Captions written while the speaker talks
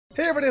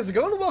Hey everybody, how's it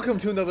going? Welcome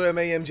to another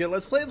MAMJ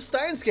Let's Play of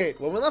Steins.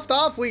 When we left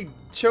off, we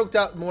choked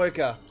out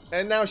Moika,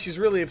 and now she's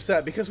really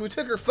upset because we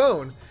took her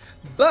phone,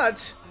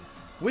 but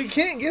we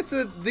can't get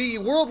the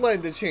world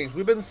line to change.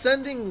 We've been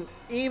sending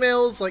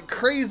emails like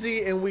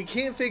crazy, and we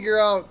can't figure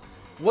out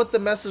what the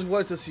message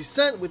was that she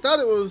sent. We thought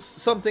it was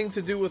something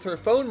to do with her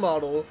phone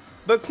model,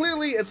 but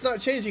clearly it's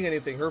not changing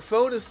anything. Her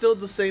phone is still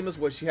the same as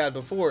what she had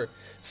before.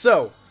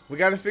 So, we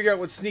gotta figure out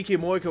what sneaky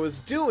Moika was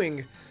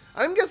doing.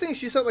 I'm guessing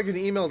she sent like an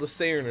email to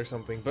Saturn or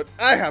something, but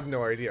I have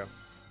no idea.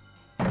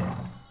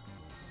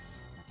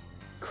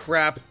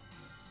 Crap.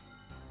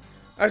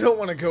 I don't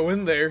want to go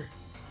in there.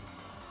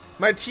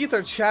 My teeth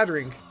are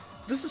chattering.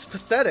 This is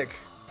pathetic.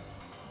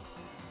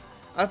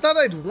 I thought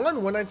I'd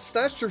won when I'd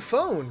snatched her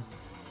phone.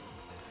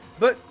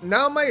 But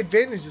now my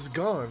advantage is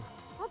gone.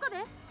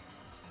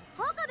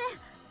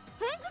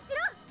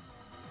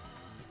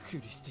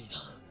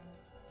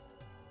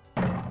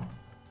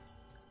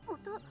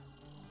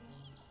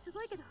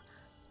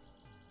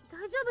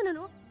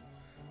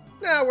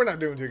 Nah, we're not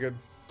doing too good.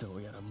 ど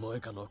うやら萌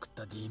香の送っ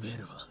た D メー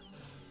ルは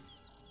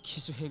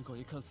機種変更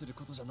に関する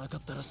ことじゃなか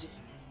ったらしい。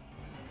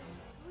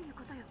どういう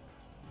ことよ。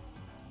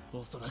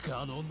おそらく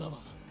あの女は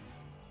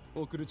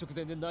送る直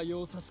前で内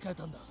容を差し替え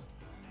たんだ。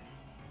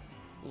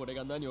俺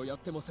が何をやっ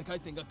ても世界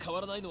線が変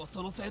わらないのは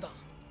そのせいだ。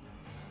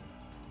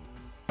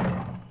着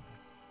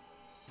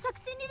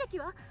信履歴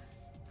は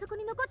そこ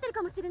に残ってる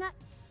かもしれない。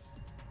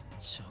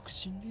着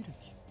信履歴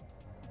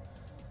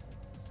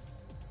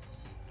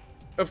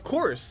Of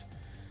course.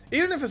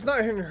 Even if it's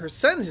not in her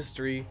send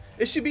history,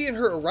 it should be in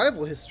her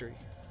arrival history.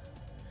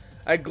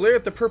 I glare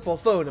at the purple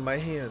phone in my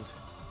hand.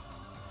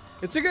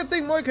 It's a good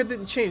thing Moika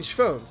didn't change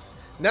phones.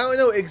 Now I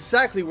know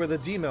exactly where the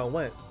D-mail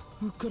went.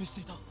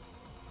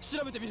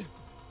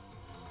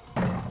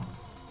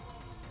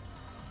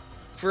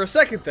 For a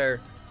second there,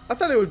 I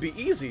thought it would be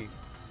easy.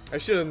 I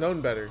should have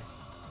known better.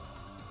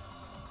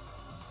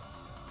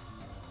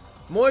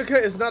 Moika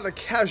is not a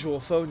casual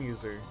phone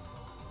user.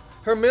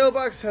 Her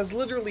mailbox has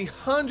literally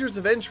hundreds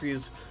of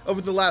entries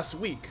over the last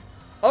week.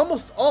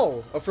 Almost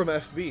all are from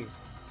FB.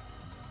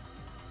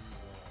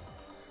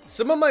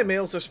 Some of my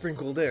mails are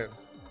sprinkled in.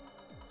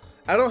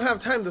 I don't have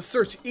time to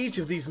search each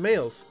of these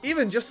mails,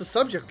 even just the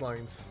subject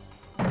lines.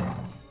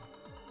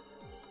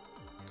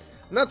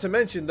 Not to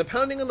mention, the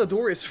pounding on the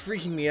door is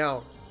freaking me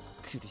out.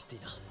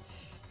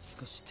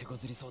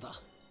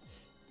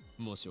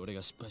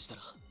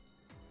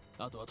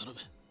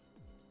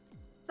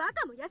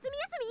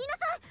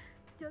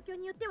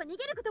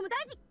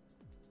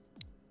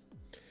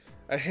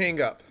 I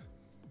hang up.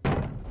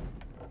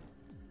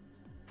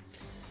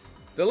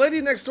 The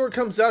lady next door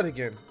comes out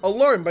again,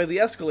 alarmed by the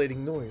escalating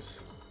noise.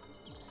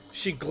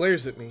 She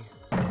glares at me.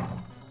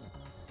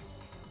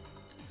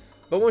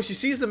 But when she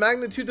sees the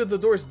magnitude of the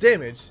door's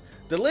damage,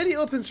 the lady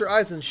opens her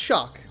eyes in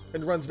shock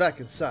and runs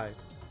back inside.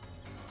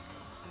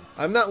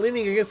 I'm not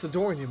leaning against the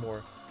door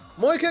anymore.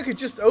 Moika could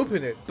just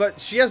open it, but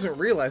she hasn't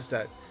realized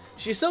that.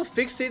 She's so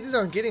fixated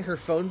on getting her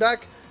phone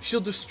back, she'll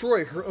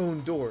destroy her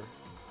own door.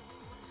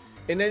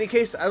 In any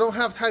case, I don't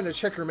have time to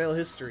check her mail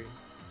history.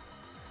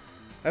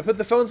 I put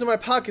the phones in my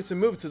pockets and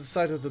move to the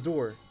side of the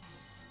door.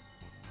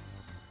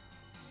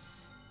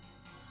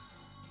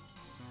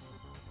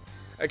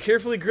 I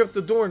carefully grip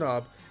the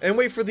doorknob and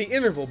wait for the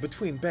interval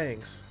between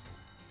bangs.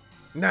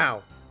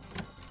 Now,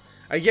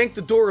 I yank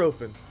the door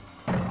open.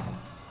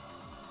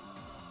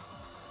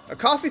 A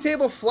coffee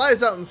table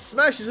flies out and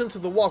smashes into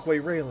the walkway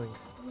railing.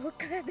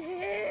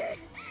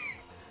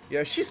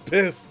 Yeah, she's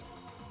pissed.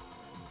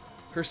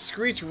 Her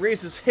screech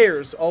raises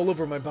hairs all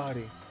over my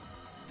body.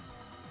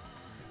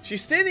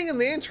 She's standing in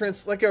the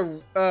entrance like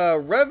a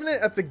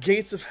revenant at the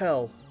gates of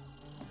hell.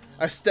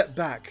 I step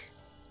back.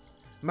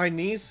 My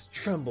knees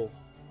tremble.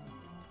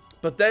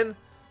 But then,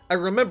 I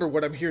remember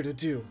what I'm here to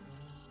do.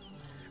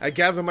 I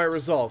gather my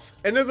resolve,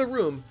 enter the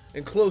room,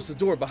 and close the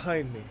door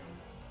behind me.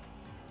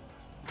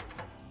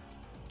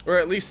 Or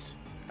at least,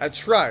 I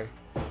try.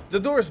 The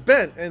door is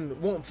bent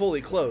and won't fully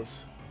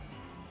close.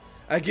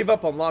 I give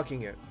up on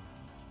locking it.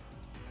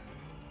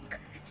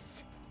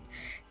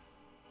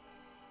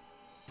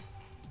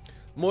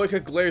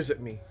 Moika glares at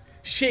me,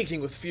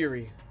 shaking with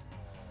fury.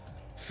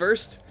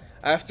 First,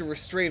 I have to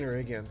restrain her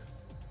again.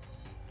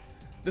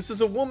 This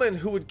is a woman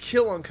who would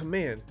kill on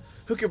command,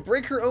 who could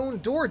break her own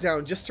door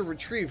down just to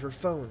retrieve her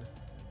phone.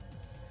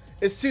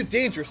 It's too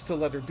dangerous to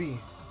let her be.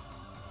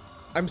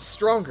 I'm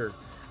stronger.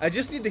 I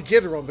just need to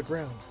get her on the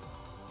ground.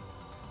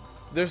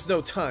 There's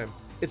no time.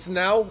 It's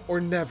now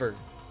or never.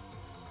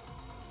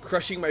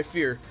 Crushing my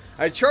fear,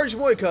 I charge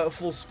Moika at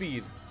full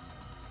speed.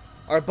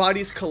 Our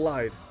bodies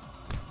collide.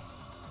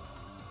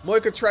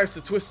 Moika tries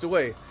to twist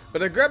away,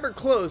 but I grab her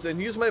clothes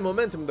and use my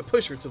momentum to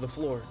push her to the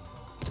floor.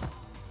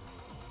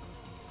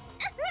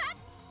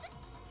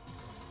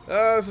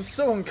 This is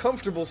so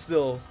uncomfortable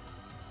still.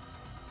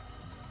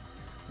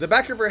 The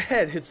back of her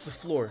head hits the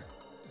floor.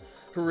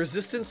 Her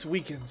resistance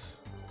weakens.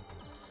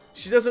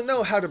 She doesn't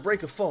know how to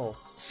break a fall.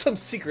 Some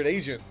secret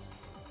agent.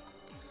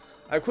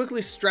 I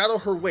quickly straddle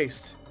her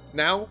waist.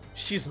 Now,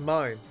 she's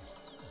mine.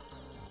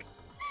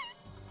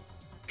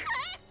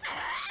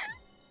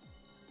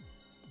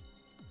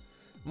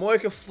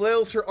 Moika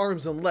flails her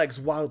arms and legs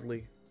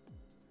wildly.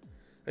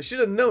 I should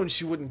have known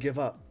she wouldn't give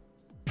up.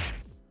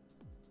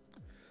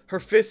 Her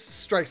fist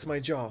strikes my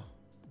jaw.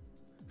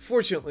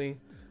 Fortunately,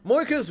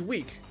 Moika is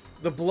weak.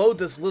 The blow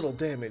does little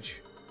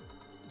damage.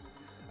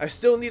 I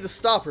still need to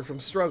stop her from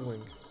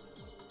struggling.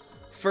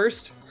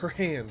 First, her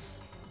hands.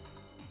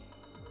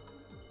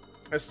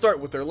 I start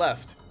with her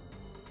left.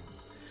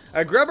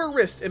 I grab her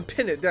wrist and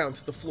pin it down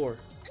to the floor.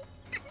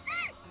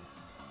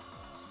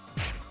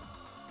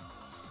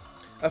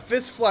 A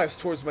fist flies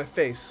towards my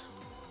face.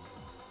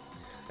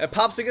 It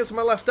pops against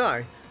my left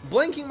eye,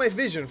 blanking my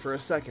vision for a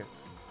second.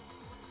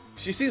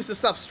 She seems to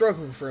stop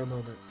struggling for a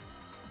moment.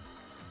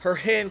 Her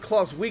hand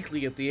claws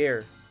weakly at the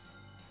air.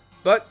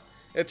 But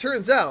it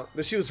turns out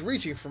that she was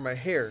reaching for my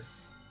hair.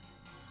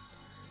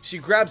 She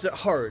grabs it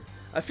hard.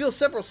 I feel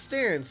several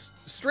strands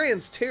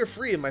tear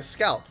free in my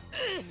scalp.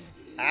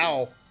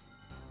 Ow.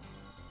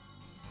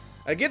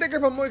 I get a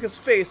grip on Moika's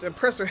face and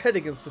press her head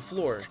against the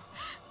floor.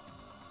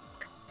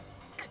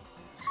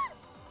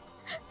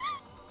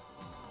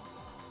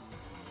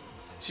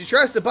 She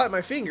tries to bite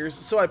my fingers,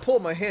 so I pull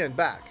my hand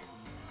back.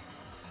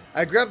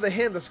 I grab the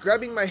hand that's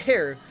grabbing my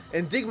hair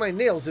and dig my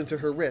nails into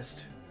her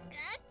wrist.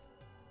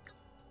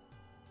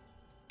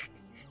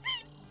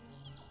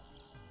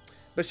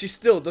 But she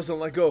still doesn't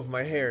let go of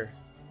my hair.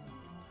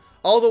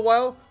 All the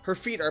while, her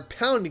feet are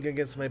pounding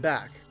against my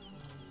back.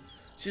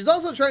 She's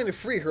also trying to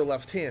free her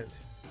left hand.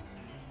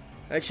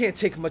 I can't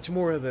take much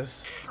more of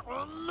this.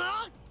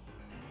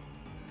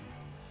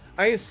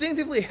 I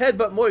instinctively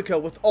headbutt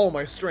Moika with all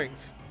my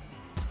strength.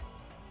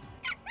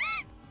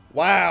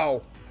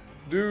 Wow.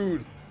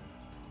 Dude.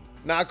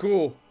 Not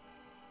cool.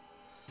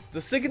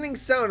 The sickening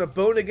sound of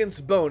bone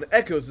against bone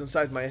echoes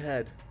inside my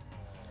head.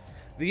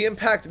 The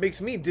impact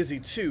makes me dizzy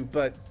too,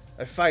 but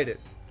I fight it.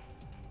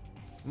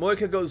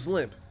 Moika goes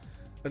limp.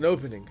 An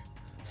opening.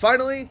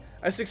 Finally,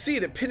 I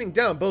succeed at pinning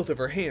down both of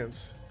her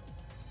hands.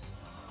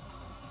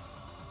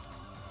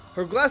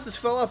 Her glasses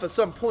fell off at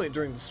some point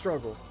during the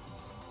struggle.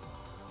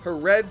 Her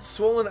red,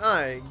 swollen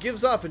eye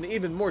gives off an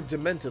even more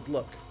demented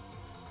look.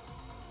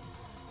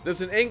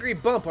 There's an angry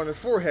bump on her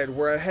forehead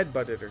where I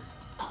headbutted her.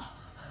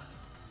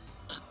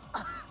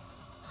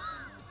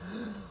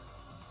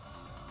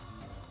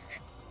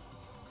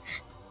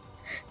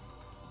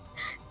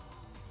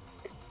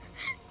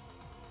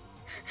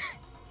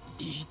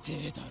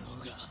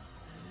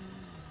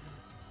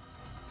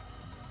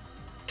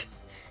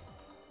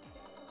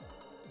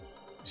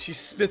 She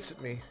spits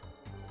at me.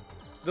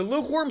 The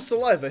lukewarm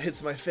saliva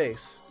hits my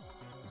face.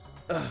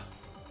 Ugh.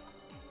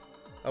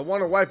 I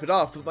want to wipe it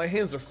off, but my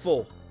hands are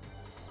full.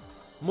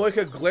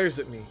 Moika glares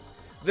at me.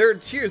 There are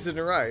tears in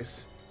her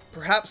eyes,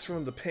 perhaps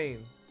from the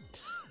pain.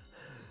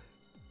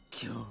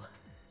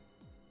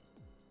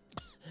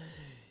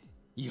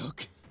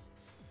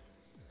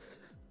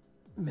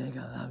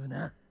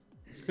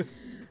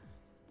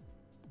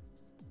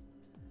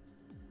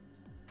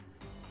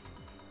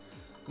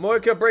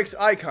 Moika breaks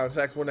eye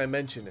contact when I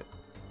mention it.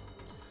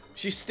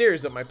 She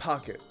stares at my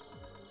pocket.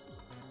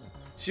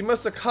 She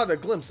must have caught a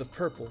glimpse of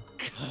purple.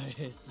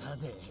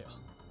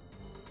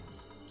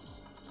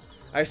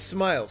 I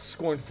smile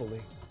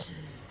scornfully.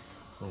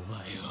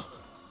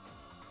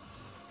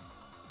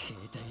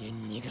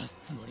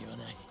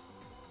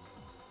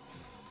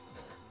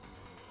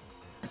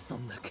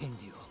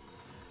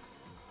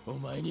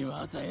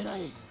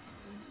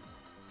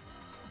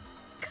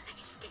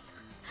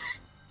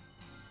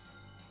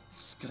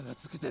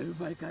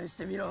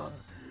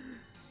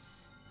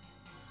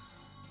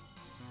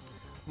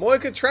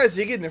 Moika tries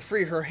again to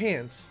free her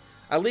hands.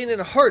 I lean in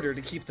harder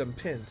to keep them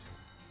pinned.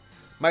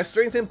 My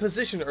strength and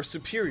position are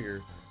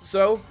superior,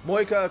 so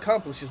Moika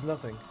accomplishes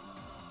nothing.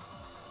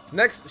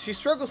 Next, she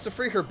struggles to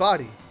free her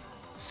body.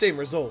 Same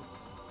result.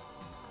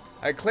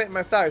 I clamp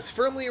my thighs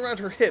firmly around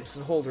her hips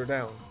and hold her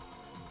down.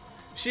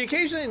 She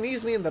occasionally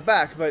knees me in the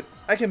back, but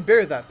I can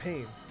bear that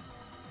pain.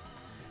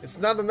 It's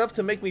not enough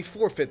to make me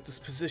forfeit this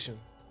position.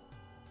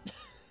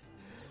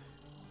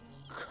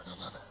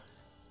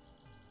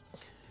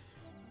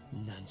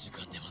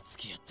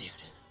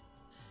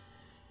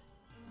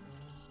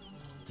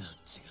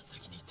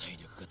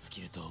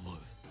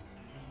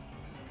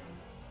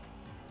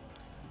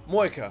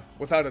 Moika,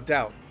 without a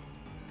doubt.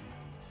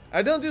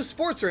 I don't do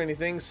sports or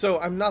anything, so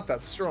I'm not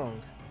that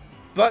strong.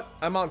 But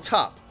I'm on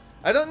top.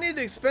 I don't need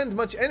to expend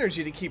much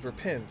energy to keep her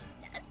pinned.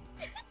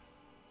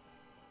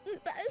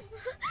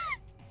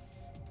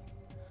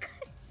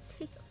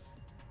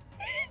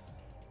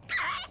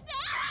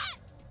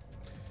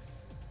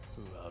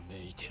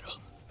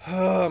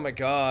 Oh my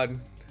god.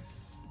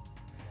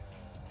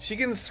 She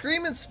can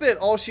scream and spit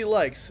all she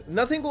likes.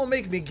 Nothing will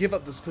make me give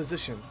up this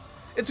position.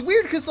 It's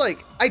weird because,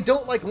 like, I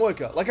don't like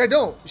Moika. Like, I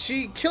don't.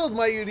 She killed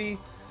Mayuri.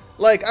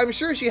 Like, I'm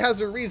sure she has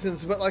her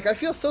reasons, but, like, I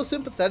feel so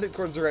sympathetic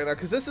towards her right now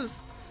because this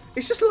is...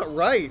 It's just not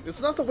right.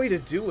 It's not the way to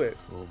do it.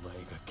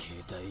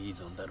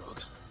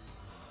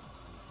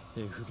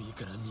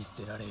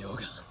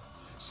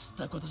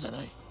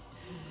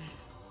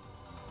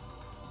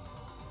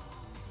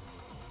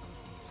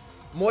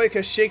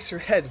 Moika shakes her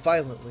head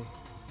violently.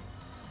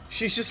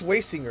 She's just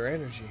wasting her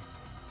energy.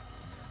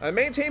 I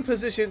maintain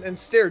position and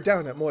stare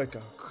down at Moika.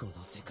 こ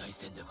の世界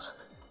線では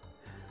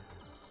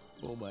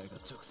お前が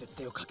直接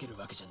手をかける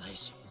わけじゃない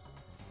し、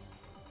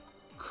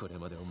これ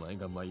までお前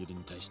がマユリ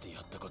に対して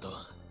やったこと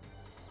は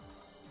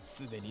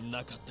すでに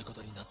なかったこ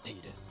とになってい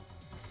る。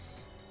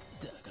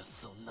だが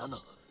そんなの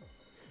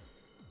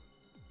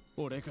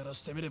俺から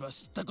してみれば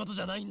知ったこと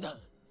じゃないんだ。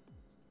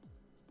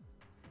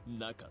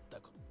なかった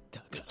こと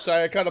だから。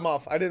 Sorry, I cut him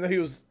off. I didn't know he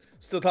was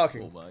still お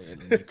talking. 前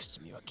の憎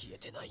しみは消え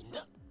てないん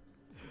だ。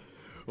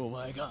お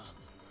前が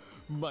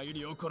マユ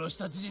リを殺し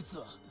た事実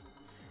は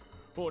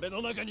俺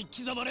の中に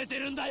刻まれて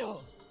るんだ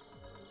よ。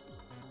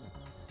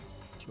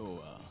今日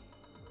は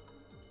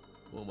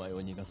お前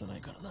を逃がさな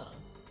いからな。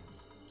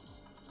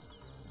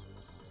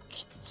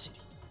きっちり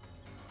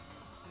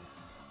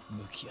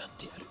向き合っ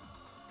てやる。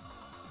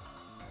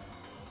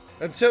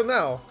 Until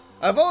now,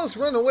 I've always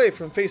run away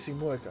from facing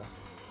Moika.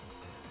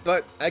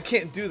 But I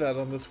can't do that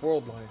on this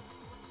world line.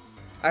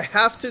 I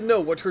have to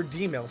know what her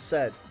D-mail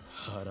said.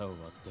 腹を割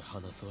って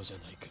話そうじゃ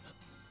ないか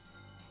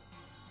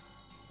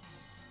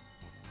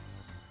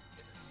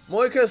な。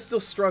 Moika is still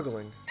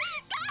struggling.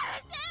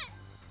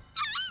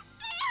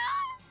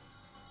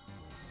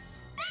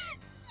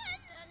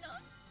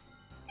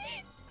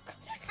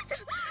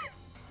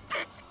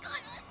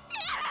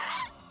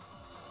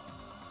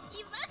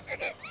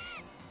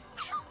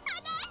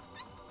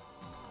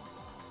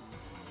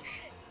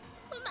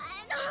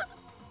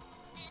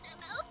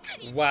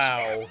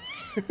 Wow.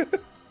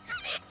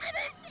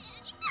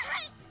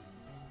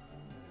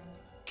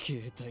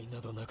 携帯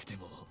などなくて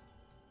も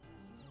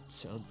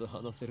ちゃんと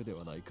話せるで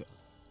はないか。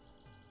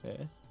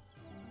え？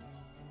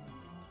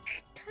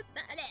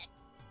誰？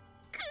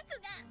クズ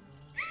が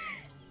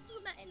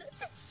お前の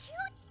全身を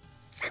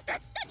ズタ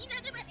ズタにな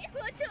るまで包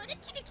丁で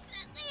切り刻ん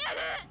でや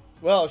る。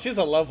 Well, she's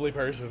a lovely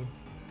person.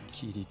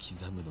 切り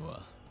刻むの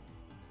は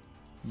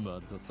マ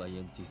ッドサイ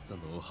エンティスト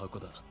のお箱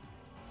だ。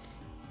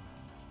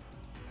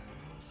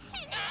死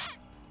ね！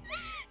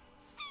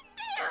死ん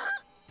でよ！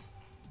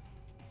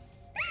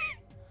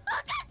犯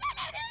され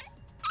る！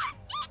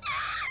助けて！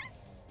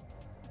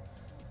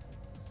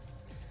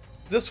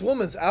 This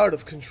woman's out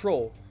of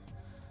control.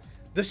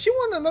 Does she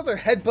want another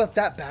headbutt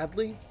that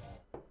badly?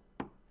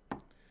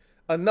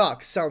 A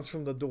knock sounds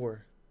from the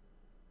door.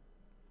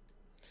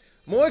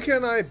 Moika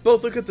and I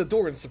both look at the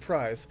door in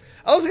surprise.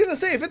 I was gonna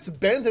say, if it's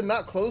bent and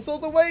not closed all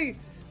the way,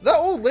 that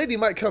old lady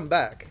might come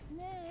back.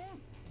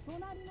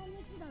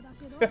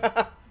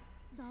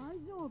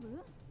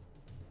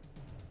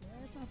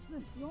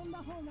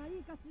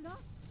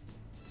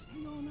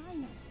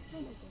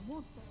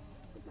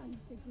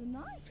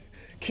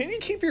 Can you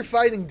keep your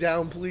fighting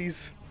down,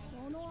 please?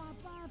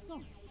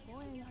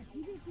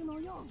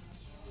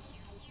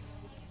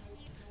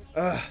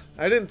 I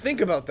didn't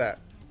think about that.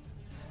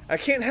 I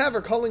can't have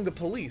her calling the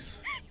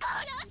police.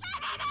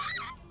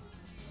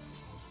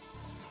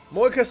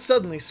 Moika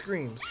suddenly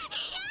screams.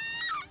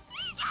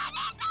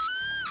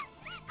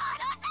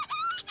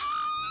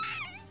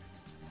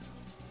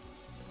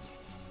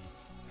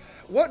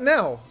 What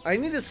now? I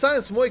need to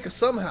silence Moika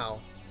somehow.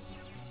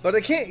 But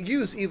I can't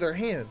use either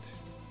hand.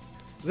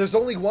 There's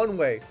only one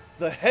way.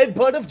 The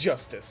headbutt of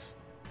justice.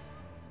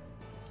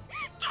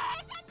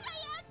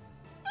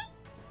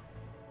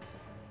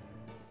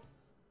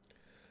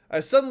 I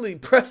suddenly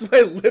press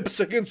my lips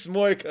against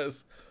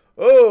Moika's.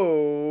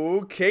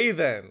 Okay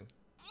then.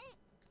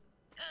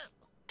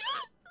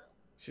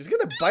 She's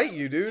gonna bite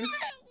you, dude.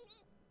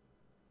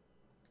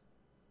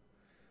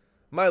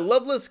 My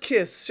loveless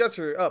kiss shuts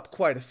her up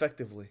quite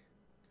effectively.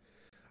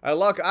 I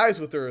lock eyes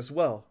with her as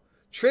well,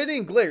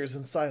 trading glares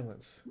in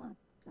silence.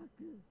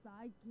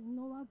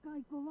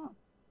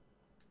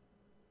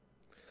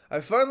 I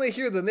finally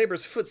hear the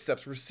neighbor's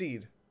footsteps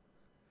recede.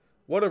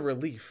 What a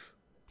relief.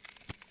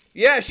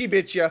 Yeah, she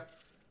bit ya.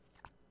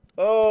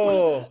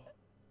 Oh.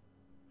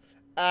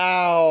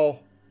 Ow.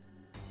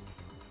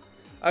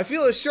 I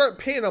feel a sharp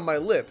pain on my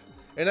lip,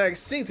 and I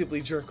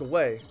instinctively jerk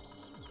away.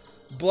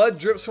 Blood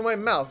drips from my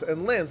mouth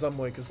and lands on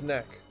Moika's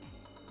neck.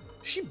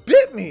 She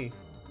bit me!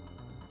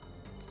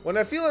 When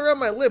I feel around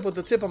my lip with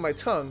the tip of my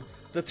tongue,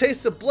 the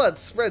taste of blood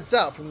spreads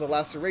out from the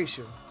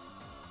laceration.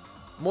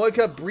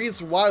 Moika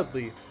breathes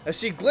wildly as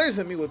she glares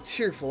at me with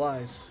tearful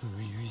eyes.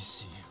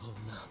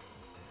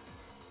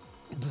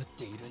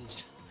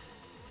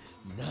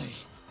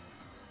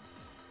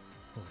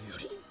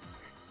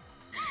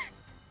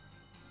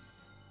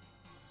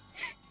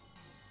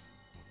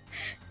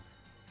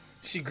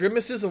 She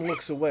grimaces and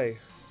looks away.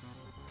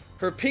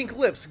 Her pink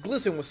lips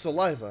glisten with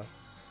saliva.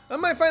 I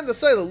might find the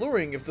sight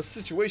alluring if the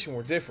situation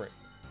were different.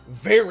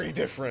 Very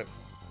different.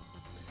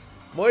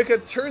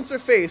 Moika turns her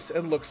face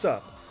and looks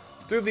up.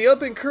 Through the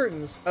open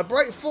curtains, a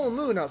bright full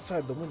moon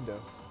outside the window.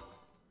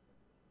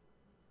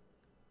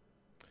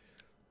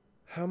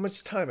 How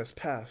much time has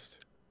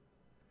passed?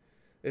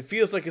 It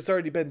feels like it's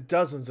already been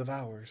dozens of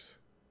hours.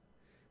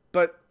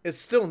 But it's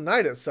still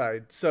night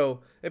outside, so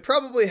it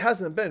probably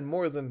hasn't been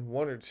more than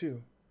 1 or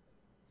 2.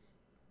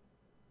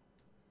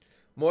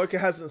 Moika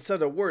hasn't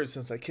said a word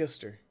since I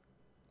kissed her.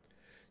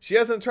 She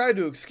hasn't tried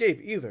to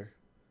escape either.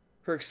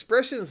 Her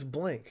expression is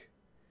blank.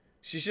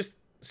 She's just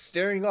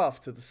staring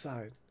off to the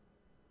side.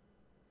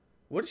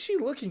 What is she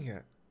looking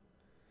at?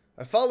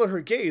 I follow her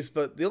gaze,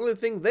 but the only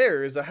thing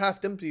there is a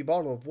half-empty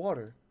bottle of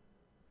water.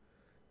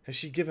 Has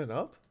she given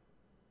up?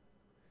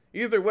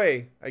 Either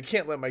way, I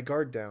can't let my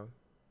guard down.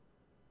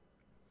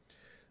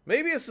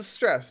 Maybe it's the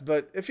stress,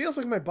 but it feels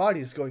like my body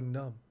is going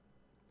numb.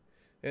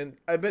 And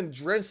I've been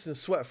drenched in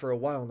sweat for a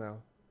while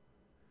now.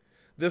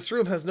 This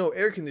room has no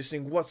air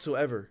conditioning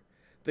whatsoever.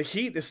 The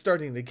heat is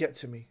starting to get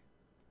to me.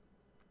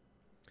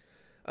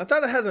 I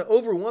thought I had an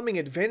overwhelming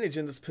advantage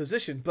in this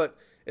position, but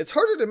it's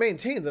harder to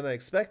maintain than I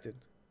expected.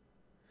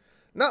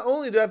 Not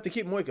only do I have to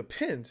keep Moika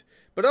pinned,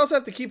 but I also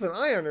have to keep an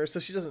eye on her so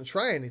she doesn't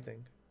try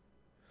anything.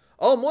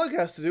 All Moika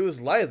has to do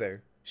is lie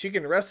there. She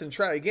can rest and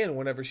try again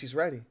whenever she's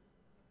ready.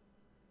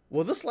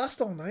 Will this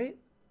last all night?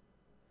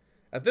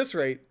 At this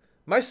rate,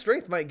 my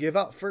strength might give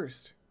out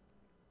first.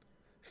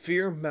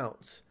 Fear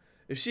mounts.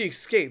 If she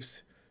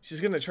escapes,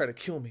 she's going to try to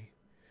kill me.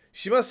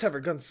 She must have her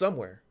gun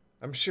somewhere,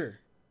 I'm sure.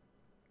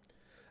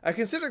 I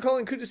consider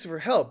calling Kudzu for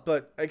help,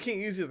 but I can't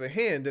use either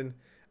hand, and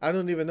I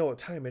don't even know what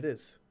time it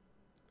is.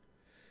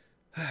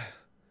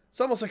 It's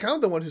almost like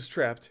I'm the one who's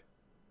trapped.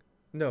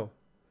 No.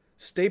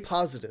 Stay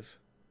positive.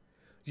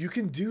 You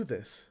can do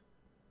this.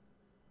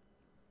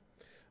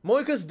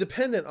 Moika's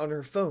dependent on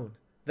her phone.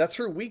 That's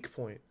her weak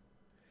point.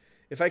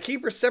 If I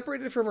keep her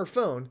separated from her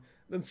phone,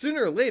 then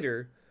sooner or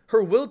later,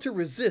 her will to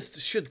resist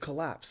should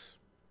collapse.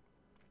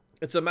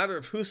 It's a matter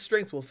of whose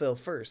strength will fail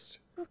first.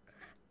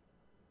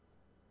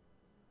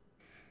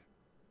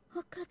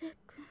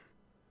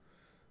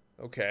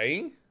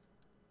 Okay.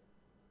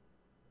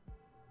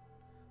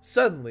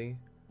 Suddenly,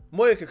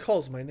 Moika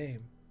calls my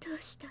name.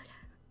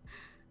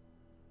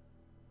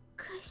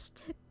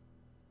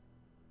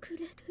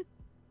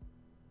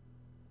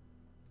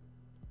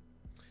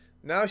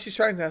 Now she's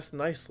trying to ask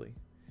nicely.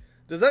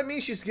 Does that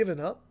mean she's given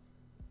up?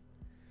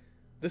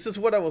 This is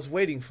what I was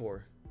waiting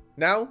for.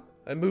 Now,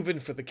 I move in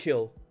for the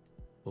kill.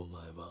 お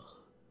前は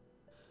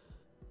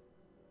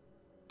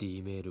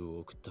D メールを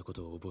送ったこ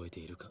とを覚えて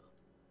いるか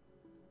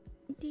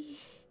D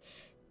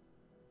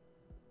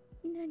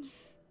何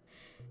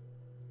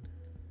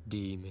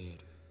D メー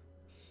ル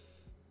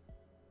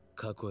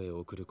過去へ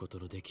送ること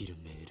のできる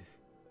メール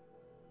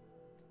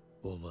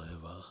お前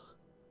は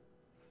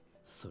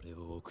それ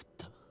を送っ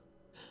た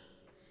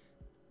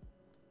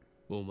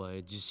お前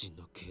自身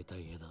の携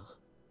帯へな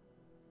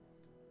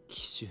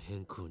機種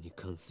変更に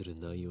関する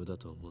内容だ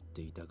と思っ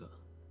ていたが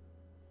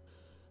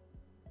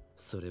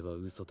それは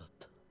嘘だっ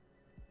た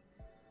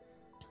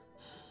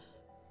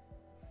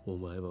お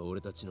前は俺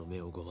たちの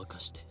目をごまか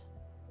して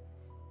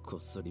こっ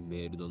そりメ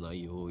ールの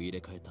内容を入れ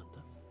替えたん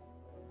だ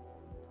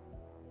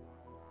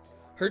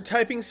Her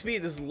typing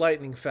speed is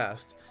lightning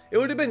fast. It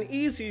would have been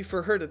easy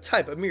for her to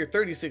type a mere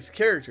 36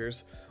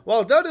 characters,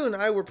 while Daru and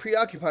I were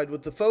preoccupied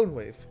with the phone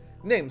wave,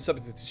 name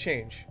subject to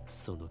change.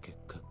 その結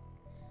果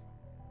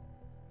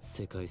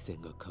世界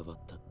線が変わっ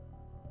た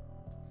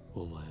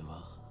お前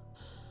は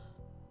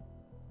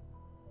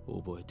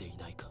覚えてい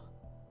ないか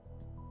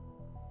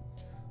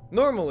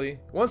Normally,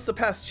 once the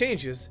past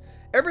changes,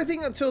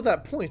 everything until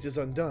that point is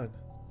undone.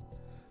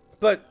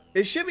 But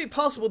it should be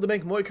possible to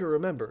make Moika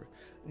remember,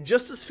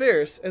 just as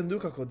Ferris and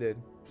Lukako did.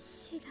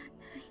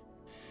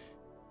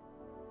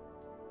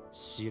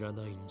 知ら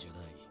ないんじゃな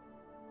い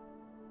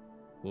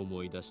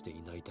思い出して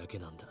いないだけ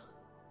なんだ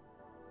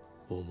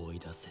思い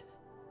出せ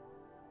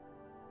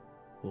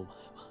お前は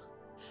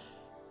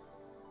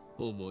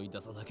思い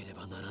出さなけれ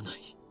ばならな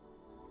い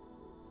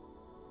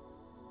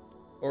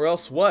Or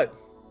else what?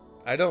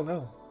 I don't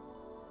know.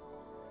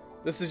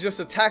 This is just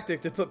a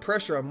tactic to put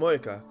pressure on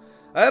Moika.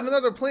 I have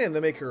another plan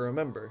to make her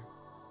remember.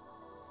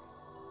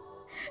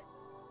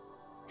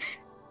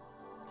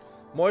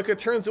 Moika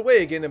turns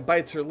away again and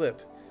bites her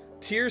lip.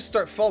 Tears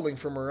start falling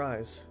from her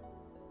eyes.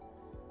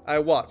 I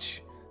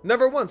watch,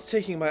 never once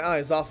taking my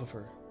eyes off of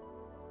her.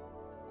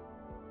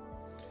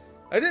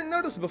 I didn't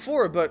notice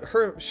before, but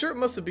her shirt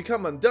must have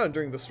become undone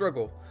during the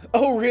struggle.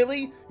 Oh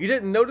really? You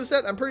didn't notice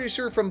that? I'm pretty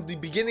sure from the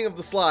beginning of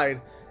the slide,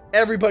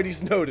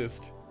 everybody's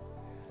noticed.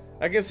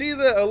 I can see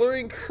the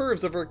alluring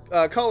curves of her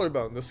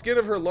collarbone, the skin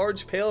of her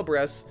large pale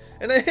breasts,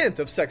 and a hint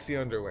of sexy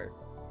underwear.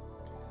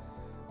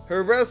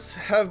 Her breasts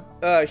have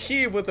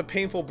heaved with a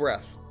painful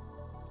breath.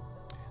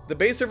 The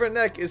base of her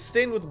neck is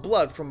stained with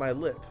blood from my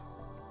lip.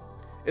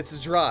 It's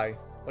dry,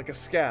 like a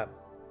scab.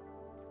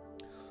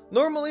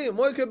 Normally,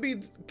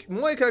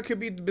 Moika could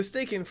be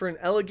mistaken for an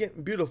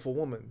elegant, beautiful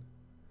woman.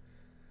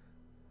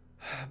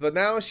 But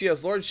now she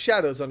has large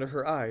shadows under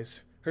her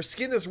eyes. Her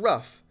skin is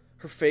rough.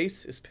 Her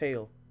face is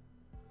pale.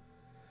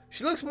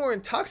 She looks more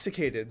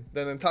intoxicated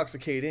than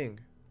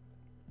intoxicating.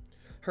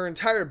 Her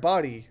entire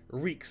body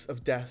reeks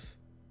of death.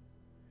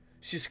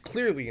 She's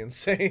clearly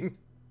insane.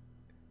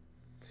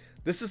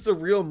 This is the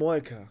real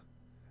Moika.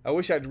 I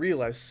wish I'd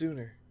realized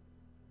sooner.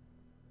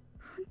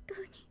 本当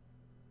に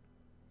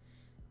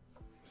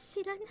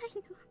知らない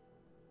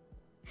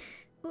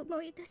の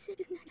思い出せ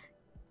るなら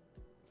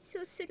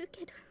そうする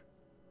けど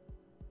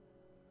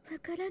わ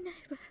からない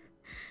わ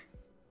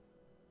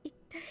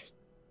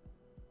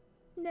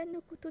何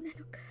のことなの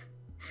か。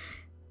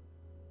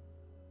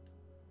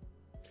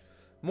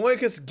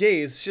 Moika's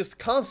gaze shifts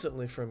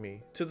constantly from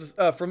me to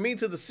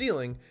the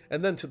ceiling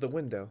and then to the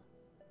window.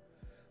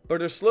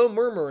 But her slow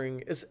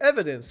murmuring is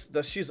evidence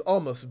that she's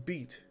almost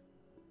beat.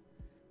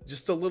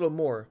 Just a little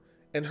more,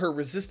 and her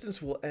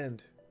resistance will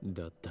end.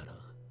 だったら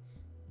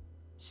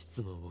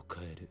質問を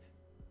変える。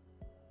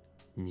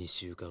2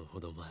週間ほ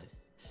ど前、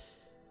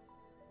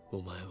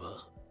お前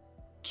は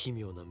奇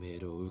妙なメー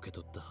ルを受け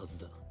取ったは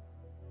ずだ。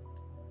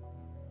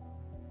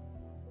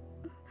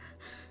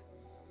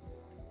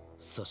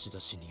差出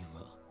人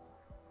は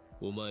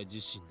お前自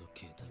身の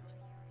携帯。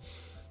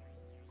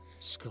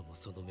しかも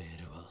そのメ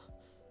ールは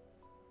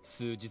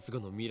数日後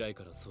の未来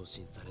から送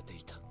信されて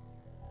いた。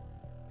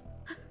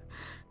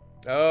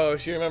Oh,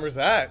 she remembers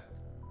that.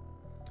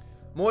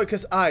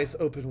 Moika's eyes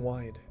open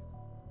wide.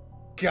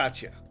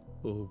 Gotcha.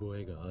 覚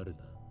えがある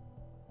な。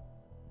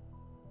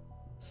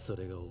そ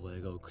れがお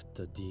前が送っ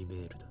た D メ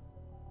ールだ。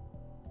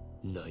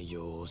内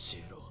容を教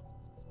えろ。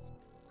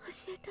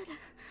教えたら。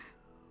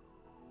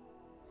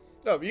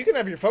 Oh, you can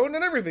have your phone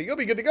and everything. You'll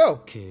be good to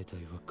go. 携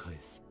帯は返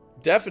す。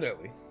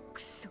 Definitely. く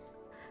そ。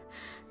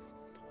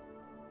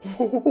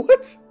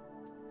 What?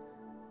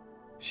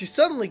 She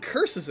suddenly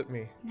curses at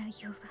me. 内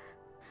容は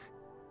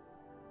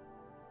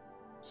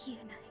言え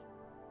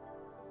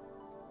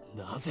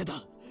ない。なぜ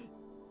だ。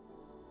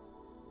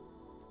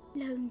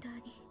ラウンダー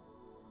に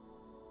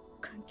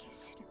関係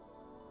する。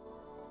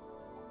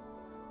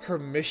 Her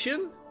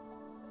mission?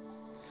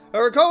 I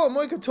recall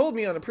what Moika told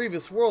me on a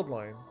previous world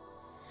line.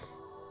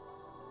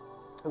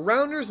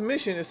 Rounder's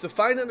mission is to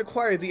find and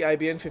acquire the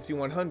IBN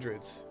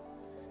 5100s.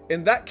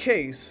 In that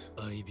case...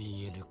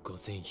 IBN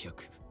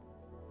 5100.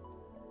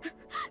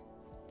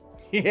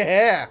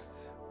 Yeah!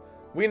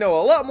 We know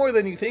a lot more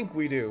than you think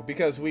we do,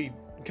 because we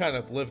kind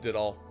of lived it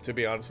all, to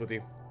be honest with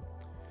you.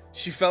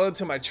 She fell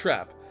into my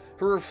trap.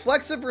 Her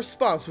reflexive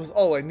response was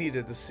all I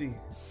needed to see.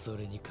 そ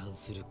れに関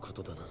するこ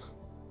とだな。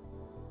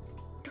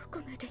どこ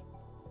まで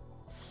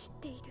知っ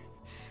てい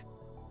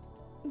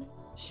る。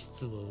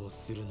質問を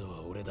するの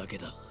は俺だけ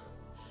だ。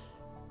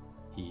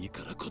いい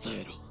から答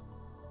えろ。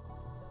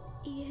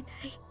言えない。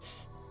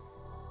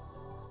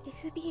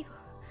FB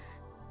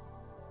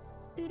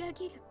を裏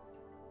切る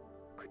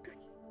ことに。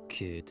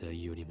携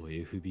帯よりも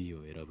FB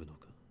を選ぶの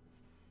か。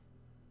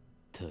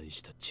大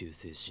した忠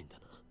誠心だ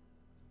な。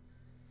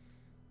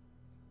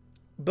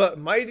But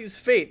Mighty's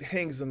fate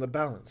hangs in the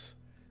balance.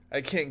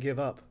 I can't give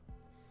up.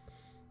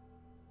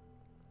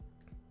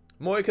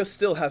 Moika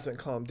still hasn't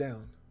calmed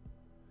down.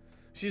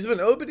 She's been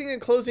opening and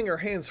closing her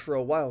hands for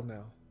a while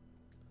now.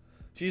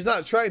 She's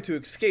not trying to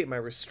escape my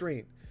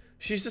restraint.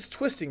 She's just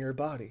twisting her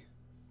body.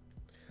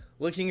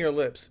 Licking her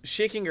lips,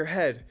 shaking her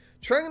head,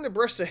 trying to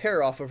brush the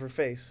hair off of her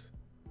face.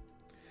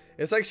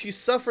 It's like she's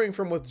suffering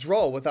from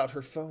withdrawal without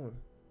her phone.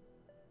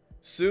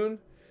 Soon,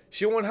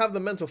 she won't have the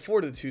mental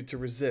fortitude to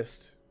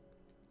resist.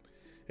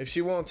 If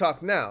she won't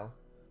talk now,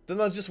 then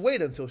I'll just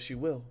wait until she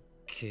will.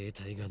 携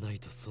帯がない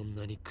とそん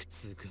なに苦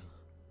痛か。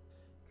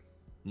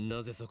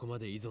なぜそこま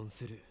で依存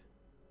する。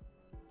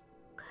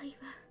会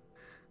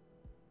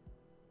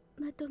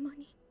話まとも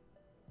に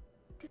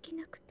でき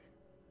なくて。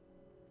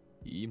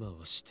今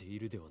はしてい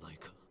るではない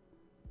か。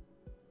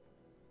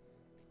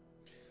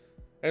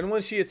And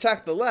when she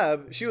attacked the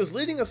lab, she was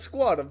leading a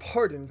squad of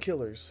hardened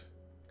killers.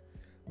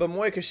 But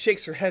Moika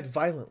shakes her head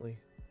violently.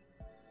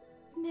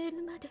 メー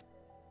ルまで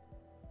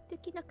で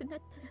きなくなっ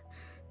たら、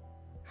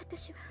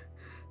私は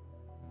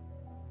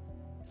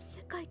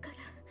世界から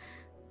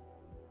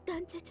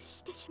断絶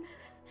してしま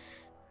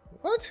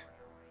う。 What?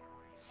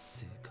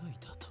 世界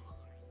だと。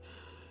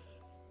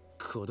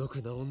孤独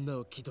な女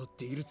を気取っ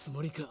ているつ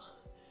もりか。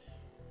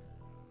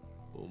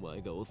お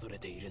前が恐れ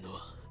ているの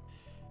は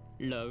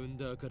ラウン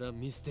ダーから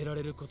見捨てら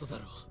れることだ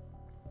ろう。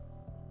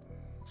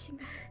違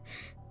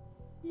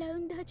う。ラウ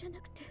ンダーじゃ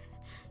なくて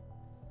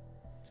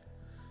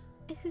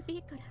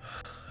FB から。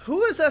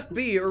 Who is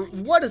FB or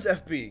what is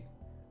FB?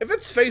 If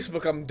it's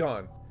Facebook, I'm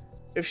done.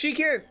 If she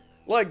can't,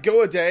 like,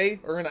 go a day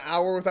or an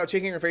hour without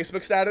checking her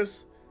Facebook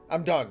status,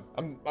 I'm done.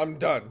 I'm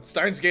done.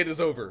 Steins Gate is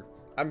over.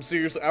 I'm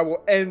seriously, I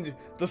will end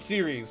the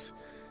series.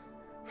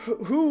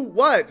 Who,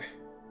 what?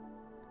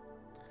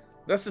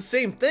 That's the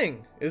same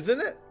thing, isn't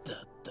it? だ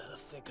ったら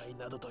世界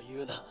などと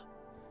言うな。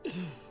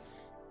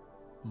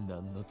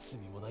何の罪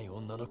もない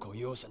女の子を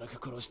容赦な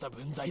く殺した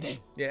分際で。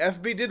Yeah,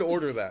 FB did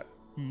order that.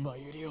 マ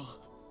ユリを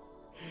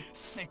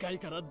世界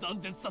から断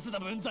絶させた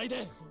分際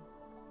で。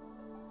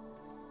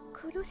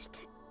殺して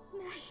ない。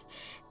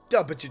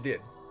 Yeah, but you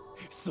did.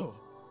 そう、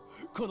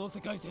この世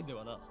界線で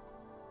はな。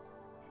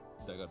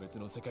だが別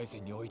の世界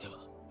線においては、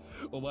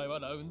お前は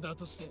ラウンダー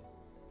として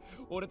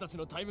俺たち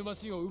のタイムマ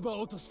シンを奪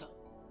おうとした。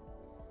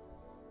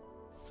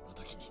その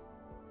時に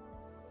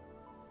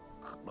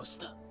殺し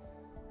た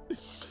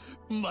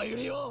マユ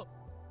リを。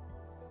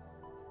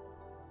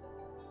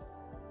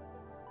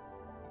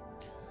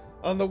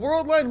 On the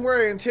world line where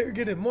I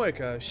interrogated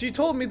Moika, she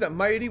told me that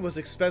Mighty was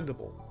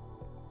expendable.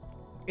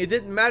 It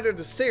didn't matter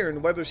to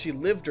Saren whether she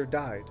lived or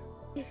died.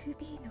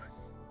 FB の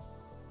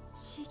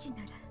指示な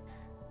ら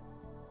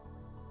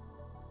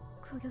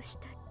殺し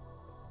た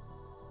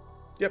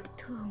Yep.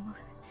 と思う。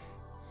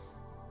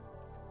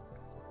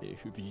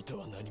 FB と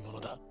は何者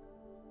だ。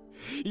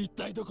一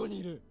体どこに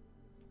いる。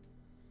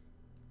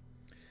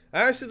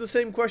 I asked her the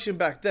same question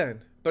back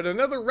then, but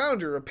another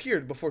rounder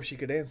appeared before she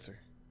could answer.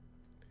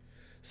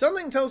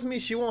 Something tells me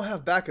she won't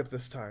have backup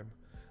this time.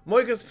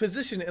 Moika's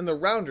position in the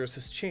rounders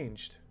has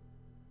changed.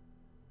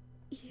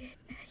 言え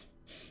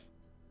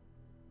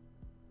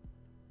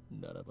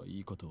ない。ならばい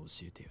いことを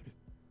教えてやる。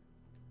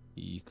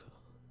いいか。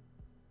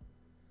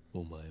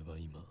お前は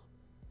今、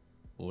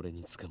俺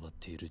に捕まっ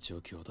ている状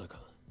況だが、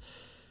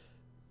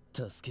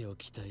助けを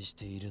期待し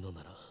ているの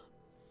なら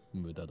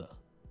無駄だ。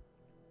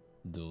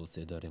どう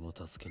せ誰も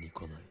助けに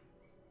来ない。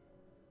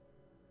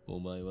お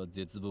前は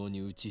絶望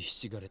に打ちひ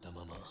しがれた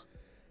まま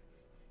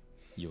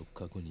4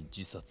日後に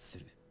自殺す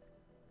る。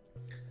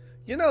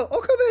 You know,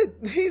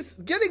 Okabe, he's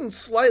getting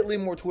slightly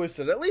more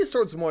twisted, at least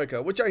towards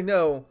Moika, which I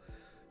know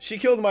she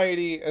killed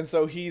Mairi, and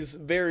so he's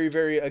very,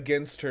 very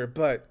against her,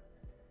 but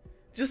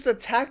just the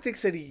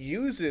tactics that he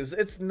uses,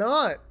 it's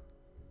not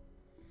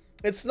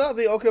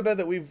the Okabe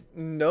that we've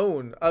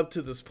known up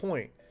to this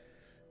point.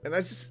 And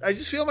I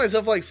just feel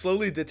myself like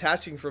slowly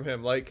detaching from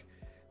him, like,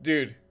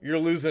 dude, you're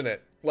losing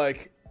it.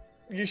 Like,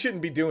 you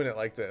shouldn't be doing it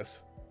like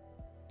this.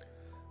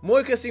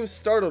 Moika seems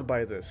startled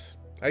by this.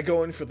 I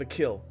go in for the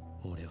kill.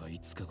 俺は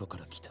5日後か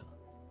ら来た。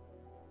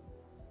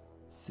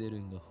セル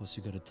ンが欲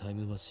しがるタイ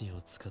ムマシン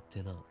を使っ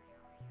てな。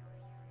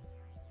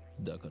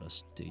だから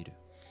知っている。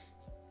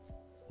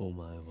お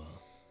前は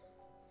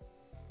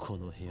こ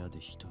の部屋で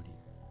一人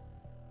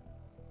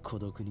孤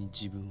独に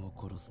自分を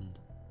殺すんだ。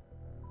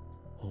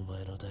お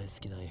前の大好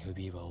きな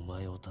FB はお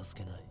前を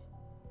助けない。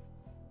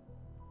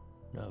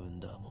ラウン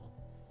ダーも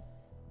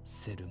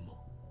セルン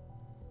も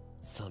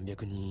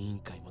300人委員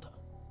会もだ。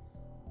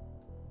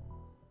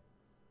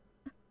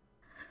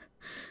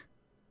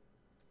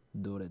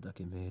どれだ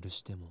けメール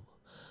しても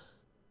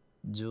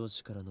上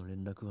司からの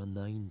連絡は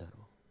ないんだろう。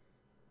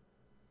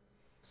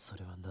そ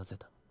れはなぜ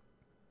だ。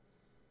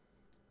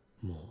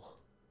も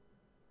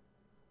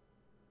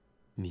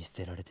う見捨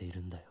てられてい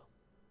るんだよ。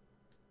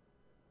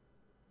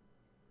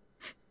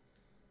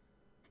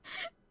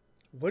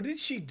 What did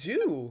she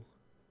do?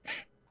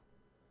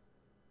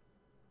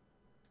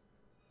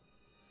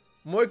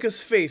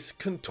 Moika's face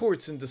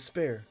contorts in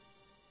despair.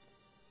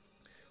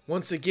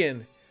 Once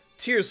again,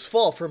 tears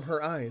fall from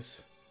her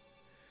eyes.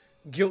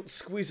 Guilt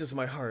squeezes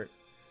my heart.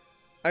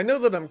 I know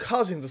that I'm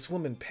causing this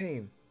woman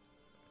pain.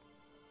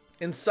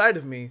 Inside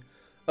of me,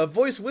 a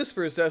voice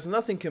whispers that it's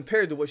nothing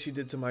compared to what she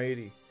did to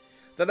Mairi,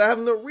 that I have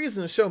no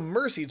reason to show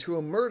mercy to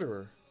a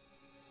murderer.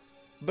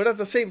 But at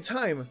the same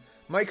time,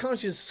 my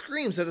conscience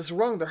screams that it's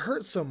wrong to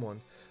hurt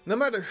someone, no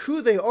matter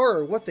who they are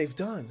or what they've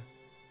done.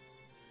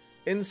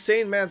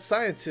 Insane mad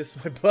scientist,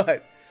 my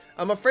butt.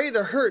 I'm afraid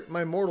to hurt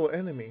my mortal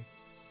enemy.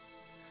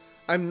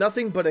 I'm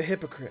nothing but a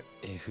hypocrite.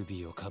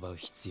 FB をかばう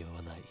必要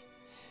はない。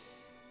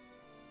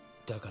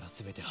だから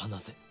全て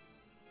話せ。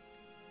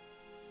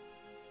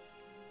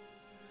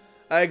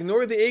 I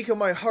ignore the ache of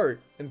my heart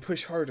and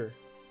push harder.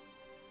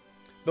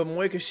 But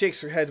Moika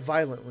shakes her head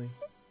violently. FB は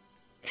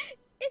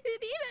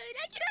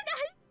裏切らな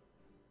い。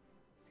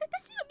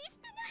私を見捨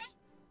て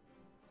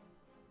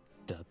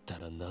ない。だった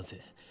らな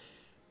ぜ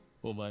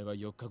お前は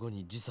4日後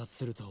に自殺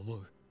すると思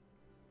う。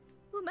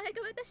お前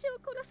が私を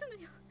殺すの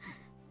よ。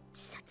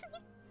自殺に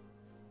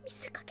見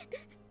せかけ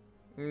て。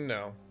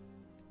 No.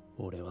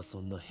 俺はそ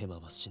んなヘマ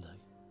はしない。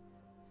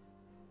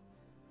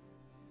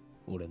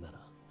俺なら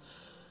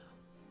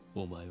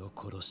お前を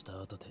殺し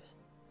た後で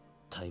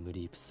タイム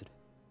リープする。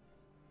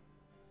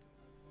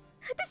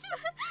私は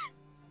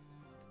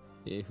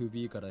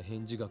FB から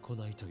返事が来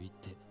ないと言っ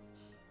て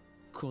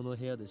この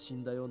部屋で死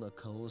んだような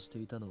顔をして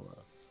いたのは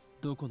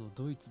どこの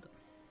ドイツだ。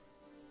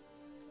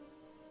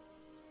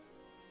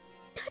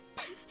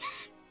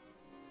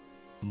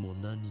もう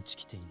何日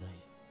来ていな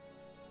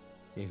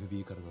い。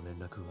 FB からの連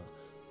絡は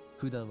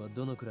普段は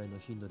どのくらいの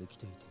頻度で来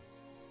ていて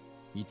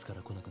いつか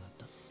ら来なくなっ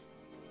た。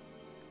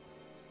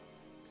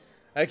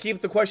 I keep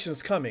the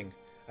questions coming.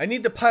 I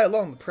need to pile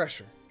on the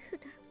pressure. 普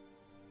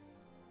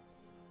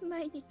段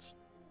毎日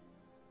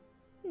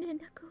連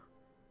絡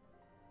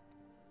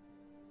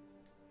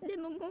を。で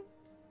ももう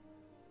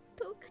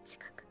10日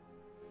近く。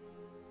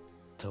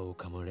10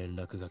日も連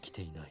絡が来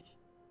ていない。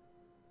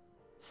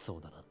そ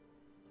うだな。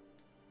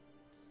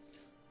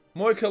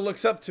 Moika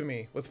looks up to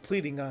me with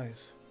pleading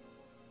eyes.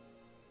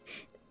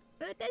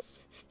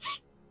 私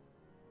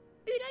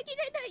裏切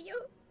れない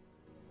よ。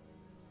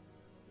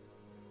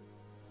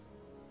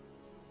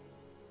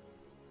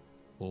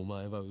お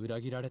前は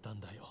裏切られたん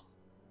だよ。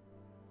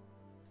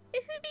 FB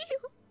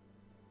を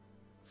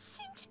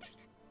信じてる。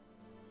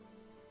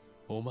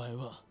お前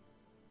は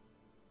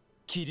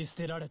切り捨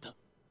てられた。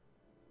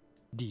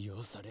利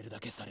用されるだ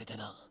けされて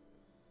な。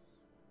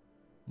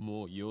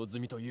もう用済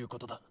みというこ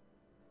とだ。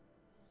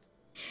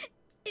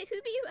 FB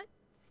は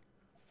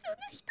そん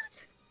な人じ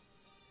ゃ。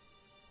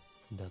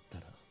だった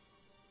ら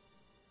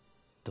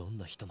どん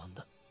な人なん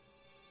だ。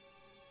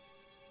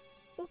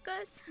お母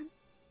さん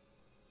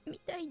み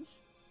たいに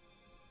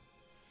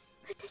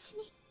私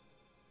に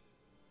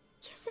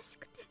優し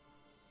くて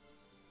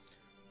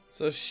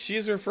So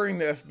she's referring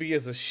to FB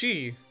as a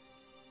she.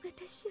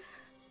 私は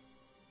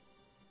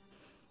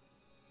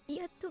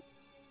やっと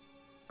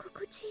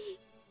心地い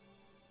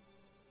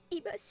い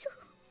居場所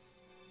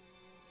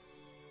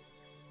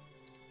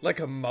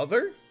Like a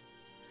mother?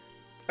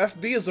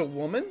 FB is a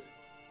woman?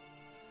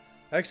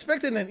 I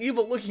expected an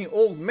evil-looking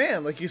old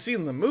man like you see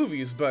in the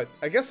movies, but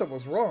I guess I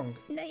was wrong.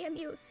 悩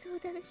みを相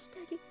談した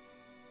りい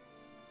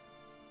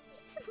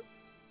つも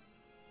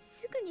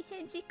すぐに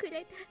返事く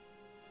れた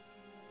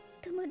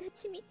友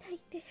達みたい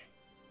で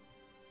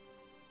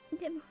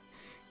でも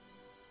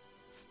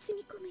包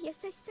み込む優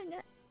しさが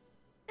あ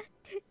っ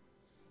て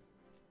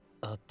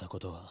会ったこ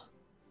とは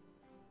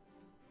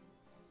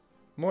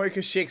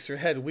Moika shakes her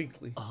head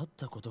weakly. 会っ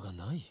たことが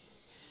ない。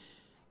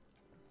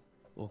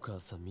お母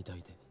さんみたい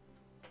で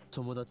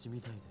友達み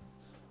たいで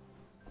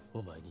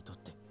お前にとっ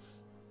て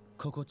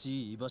心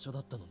地いい居場所だ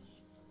ったのに。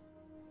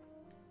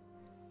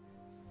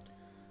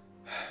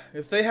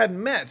 If they had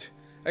met,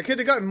 I could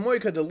have gotten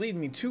Moika to lead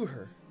me to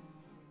her.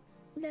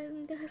 ラウ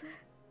ンダーは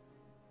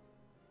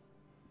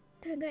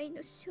互い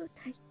の正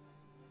体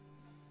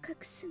隠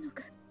すの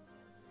が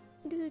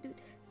ルールで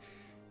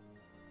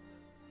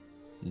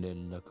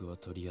連絡は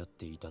取り合っ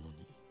ていたの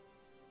に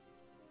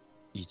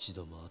一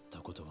度も会った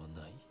ことは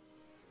ない。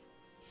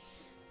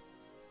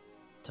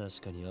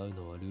確かに会う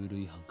のはルール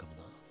違反かも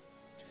な。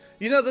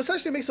 You know, this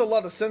actually makes a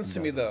lot of sense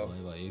to me, だが though. お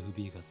前は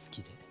FB が好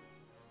きで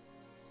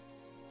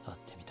会っ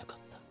てみたかっ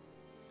た。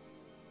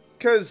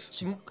 Because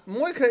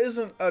Moika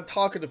isn't a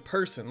talkative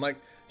person.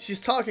 Like, she's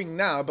talking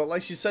now, but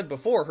like she said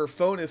before, her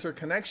phone is her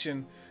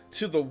connection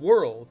to the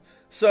world.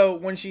 So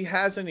when she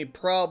has any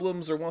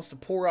problems or wants to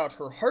pour out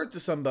her heart to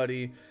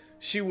somebody,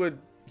 she would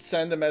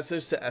send a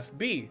message to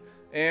FB.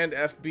 And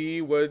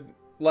FB would,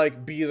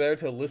 like, be there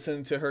to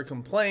listen to her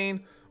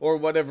complain or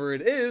whatever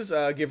it is,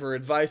 give her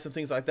advice and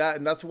things like that.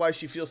 And that's why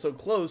she feels so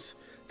close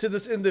to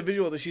this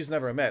individual that she's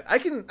never met. I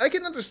can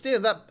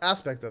understand that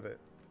aspect of it.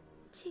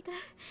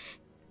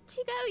 違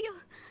うよ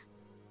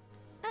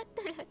会っ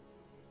たら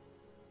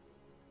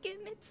幻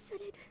滅さ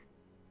れる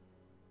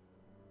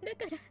だ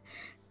か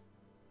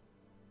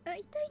ら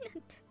会いたいな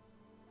んて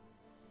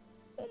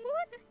思わ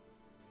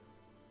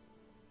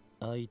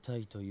ない会いた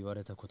いと言わ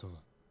れたことは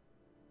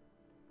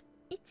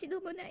一度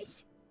もない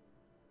し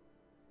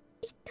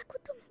言ったこ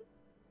と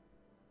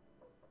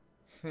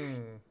も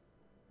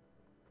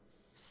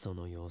そ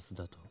の様子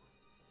だと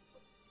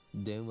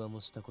電話も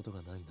したこと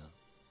がないな。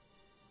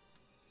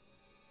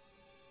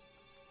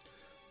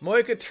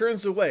 Moika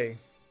turns away,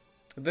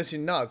 and then she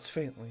nods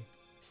faintly.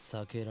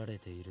 避けられ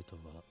ていると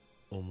は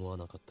思わ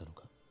なかったの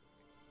か。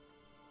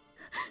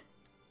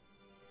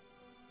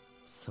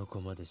そこ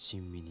まで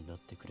親身になっ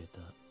てくれた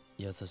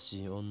優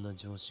しい女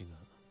上司が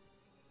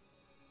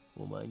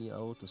お前に会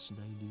おうとし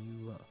ない理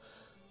由は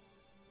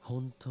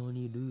本当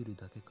にルール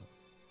だけか。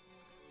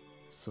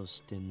そ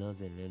してな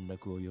ぜ連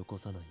絡をよこ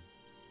さない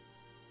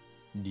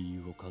理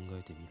由を考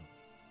えてみろ。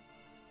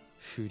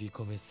振り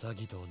込め詐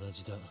欺と同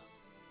じだ。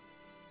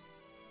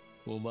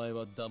お前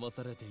は騙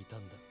されていた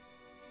んだ。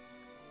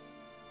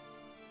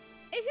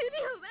 FB を悪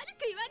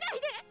く言わな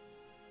いで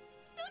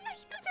そんな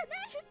人じゃな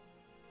い。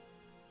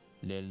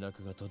連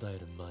絡が途絶え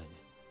る前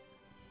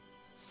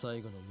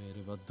最後のメ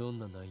ールはどん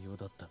な内容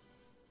だった？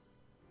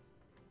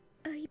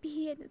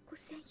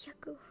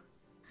 IBN5100 を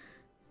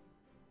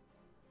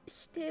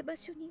指定場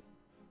所に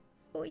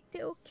置い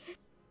ておけ。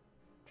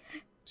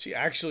 She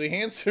actually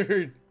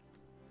answered.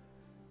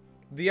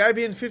 The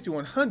IBN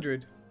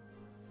 5100?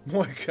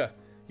 Moika,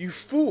 you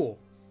fool!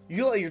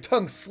 You let your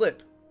tongue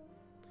slip.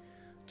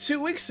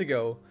 2 weeks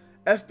ago,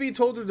 FB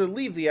told her to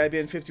leave the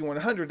IBN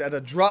 5100 at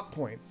a drop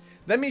point.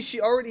 That means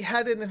she already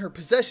had it in her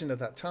possession at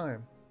that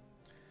time.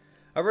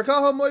 I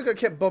recall how Moika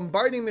kept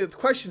bombarding me with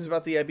questions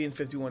about the IBN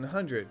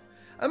 5100.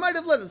 I might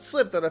have let it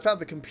slip that I found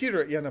the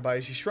computer at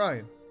Yanabayashi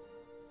Shrine.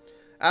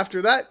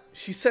 After that,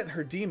 she sent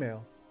her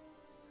D-mail.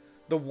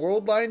 The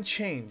world line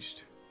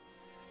changed.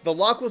 The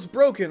lock was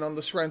broken on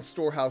the Shrine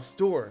storehouse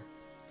door.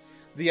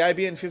 The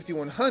IBN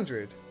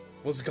 5100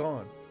 was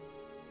gone.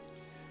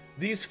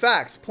 These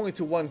facts point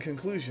to one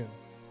conclusion.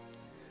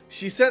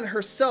 She sent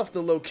herself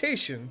the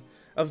location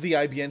of the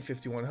IBN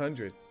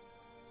 5100.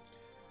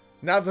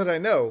 Now that I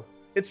know,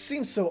 it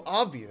seems so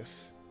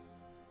obvious.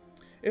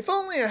 If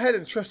only I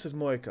hadn't trusted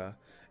Moika.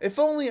 If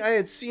only I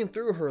had seen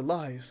through her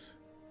lies.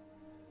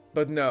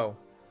 But no,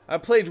 I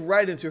played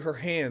right into her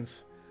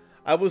hands.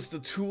 I was the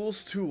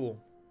tool's tool.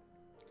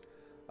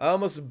 I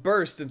almost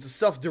burst into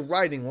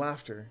self-deriding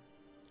laughter.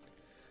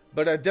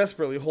 But I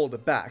desperately hold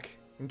it back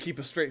and keep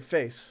a straight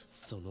face.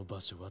 その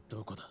場所は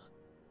どこだ？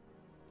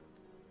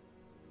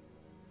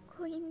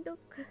コインロッ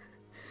カー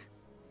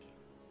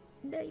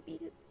大ビ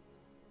ル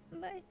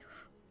前の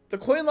The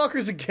coin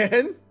lockers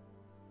again?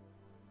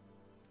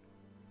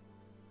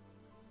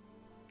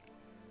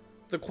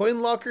 The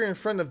coin locker in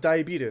front of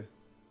Daibita.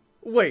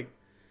 Wait,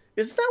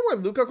 is that where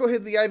Lukako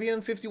hid the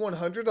IBN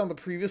 5100 on the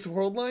previous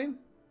world line?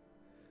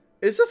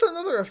 Is this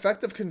another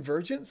effect of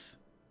convergence?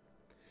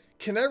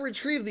 Can I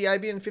retrieve the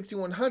IBN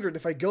 5100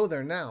 if I go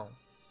there now?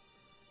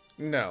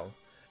 No.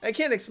 I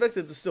can't expect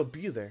it to still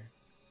be there.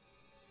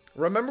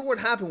 Remember what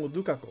happened with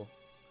Lukako.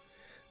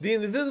 The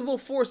invisible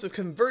force of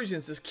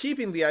convergence is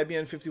keeping the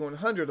IBN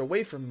 5100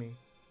 away from me.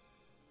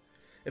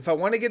 If I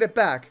want to get it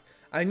back,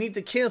 I need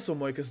to cancel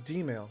Moika's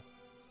D-mail.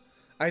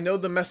 I know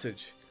the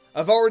message.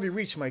 I've already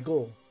reached my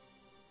goal.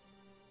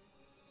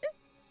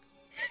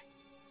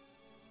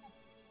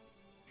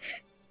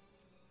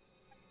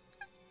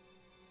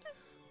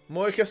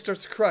 Moika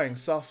starts crying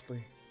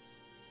softly.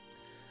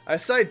 I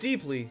sigh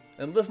deeply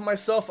and lift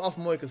myself off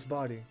Moika's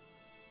body.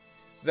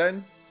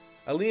 Then,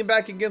 I lean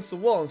back against the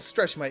wall and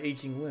stretch my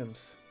aching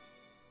limbs.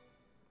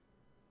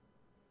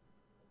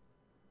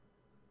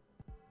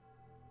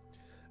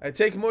 I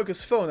take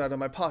Moika's phone out of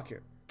my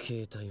pocket.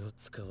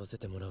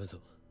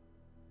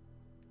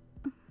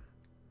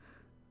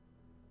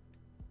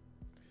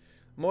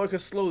 Moika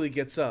slowly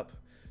gets up.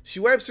 She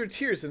wipes her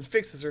tears and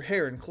fixes her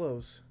hair and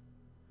clothes.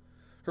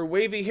 Her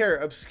wavy hair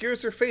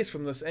obscures her face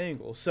from this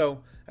angle,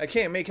 so I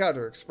can't make out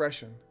her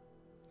expression.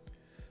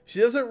 She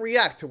doesn't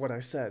react to what I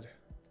said.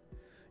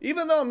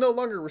 Even though I'm no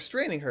longer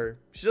restraining her,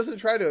 she doesn't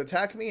try to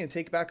attack me and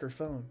take back her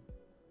phone.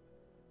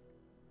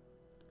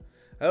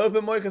 I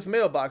open Moika's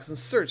mailbox and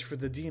search for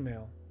the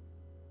D-mail.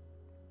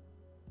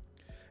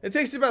 It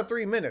takes about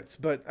 3 minutes,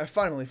 but I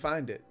finally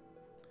find it.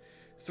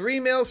 3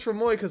 mails from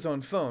Moika's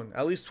own phone,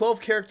 at least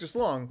 12 characters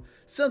long,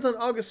 sent on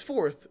August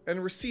 4th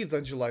and received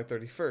on July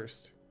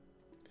 31st.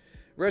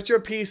 Retro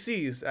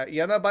PCs at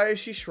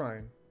Yanabayashi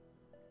Shrine.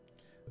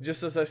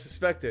 Just as I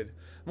suspected,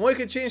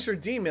 Moika changed her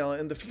D-mail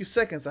in the few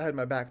seconds I had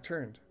my back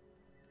turned.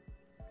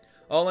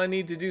 All I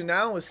need to do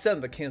now is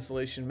send the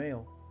cancellation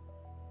mail.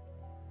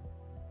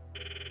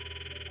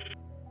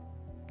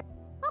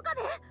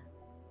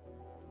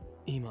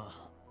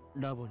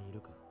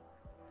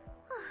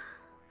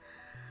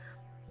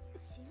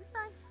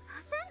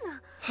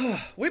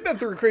 We've been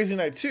through a crazy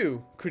night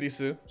too,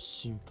 Kurisu.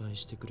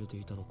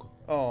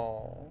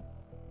 Aww.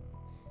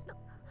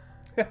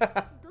 ど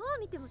う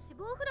見ても死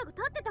亡フラグ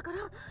立ってたから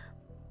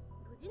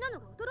無事なの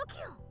が驚き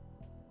よ。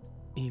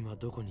今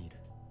どこにいる？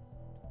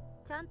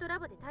ちゃんとラ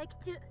ボで待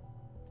機中。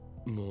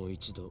もう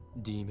一度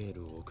D メー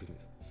ルを送る。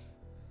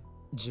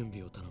準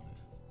備を頼む。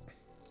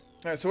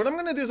Alright, so what I'm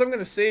gonna do is I'm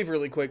gonna save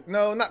really quick.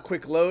 No, not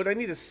quick load. I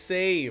need to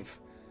save.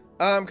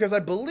 Because I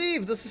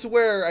believe this is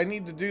where I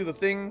need to do the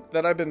thing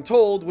that I've been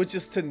told, which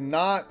is to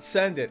not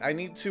send it. I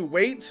need to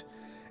wait,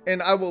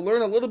 and I will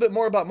learn a little bit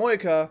more about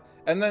Moika,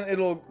 and then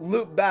it'll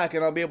loop back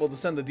and I'll be able to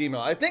send the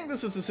D-mail. I think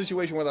this is a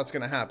situation where that's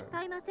going to happen.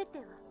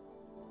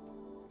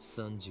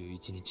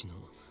 31日の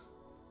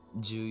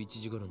11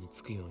時頃に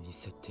着くように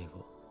設定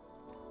を。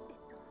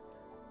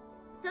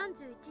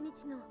31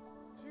日の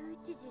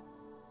11時ということは。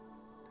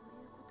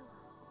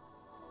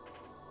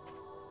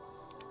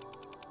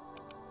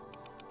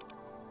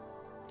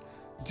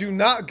Do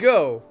not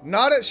go.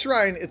 Not at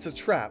shrine, it's a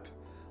trap.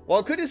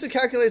 While Kurisu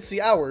calculates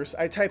the hours,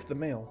 I type the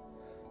mail.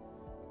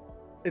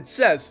 It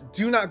says,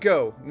 do not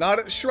go. Not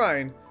at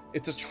shrine,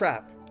 it's a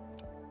trap.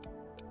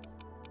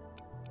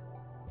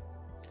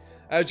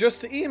 I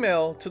adjust the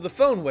email to the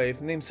phone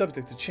wave, named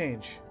subject to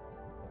change.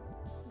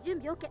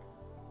 準備 OK。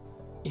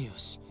よ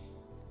し。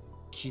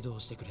起動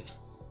してくれ。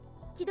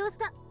起動し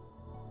た。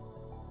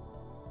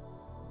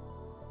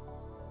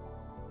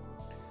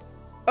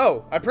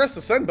Oh, I pressed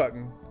the send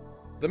button.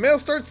 The mail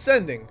starts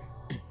sending.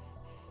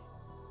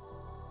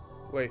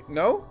 Wait,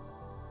 no?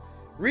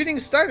 Reading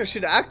Steiner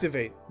should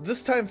activate,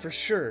 this time for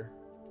sure.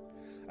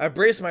 I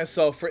brace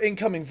myself for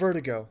incoming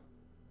vertigo.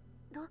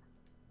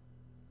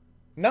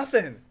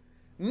 Nothing!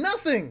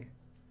 Nothing!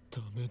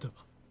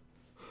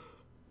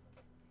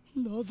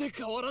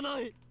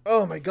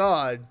 Oh my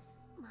god.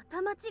 ま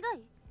た間違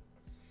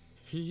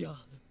い？いや、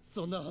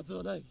そんなはず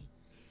はない。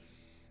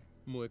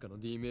萌香の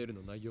D メール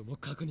の内容も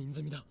確認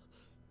済みだ。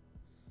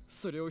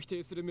それを否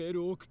定するメー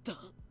ルを送った。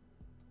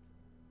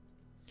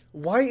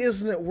Why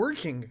isn't it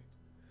working?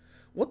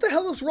 What the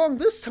hell is wrong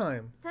this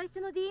time? 最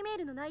初の D メー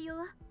ルの内容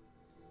は？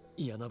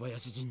柳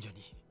林神社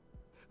に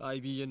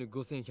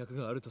IBN5100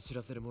 があると知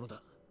らせるもの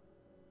だ。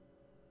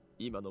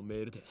今のメ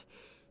ールで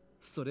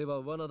それ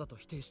は罠だと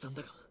否定したん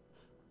だが。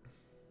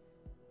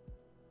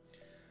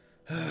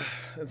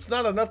It's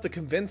not enough to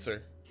convince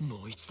her.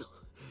 もう一度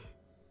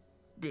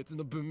別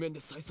の文面で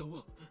再送を。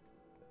待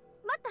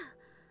った。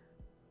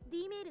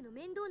D メールの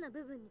面倒な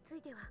部分につ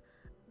いては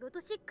ロト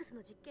6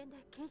の実験で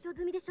検証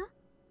済みでしょ？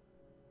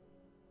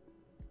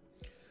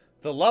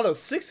 The Lotto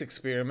 6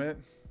 experiment?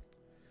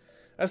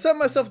 I set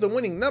myself the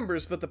winning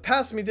numbers, but the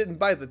past me didn't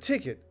buy the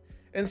ticket.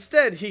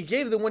 Instead, he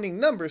gave the winning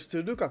numbers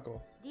to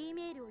Lukako. D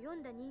メールを読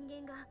んだ人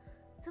間が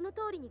その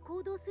通りに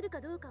行動する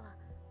かどうかは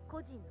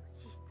個人の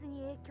資質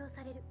に影響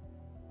される。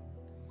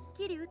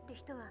桐生って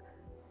人は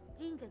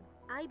神社に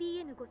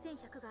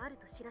IBN5100 がある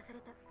と知らされ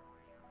た。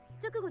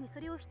直後にそ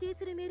れを否定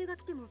するメールが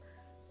来ても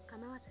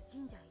構わず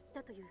神社へ行っ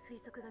たという推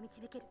測が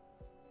導ける。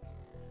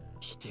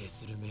否定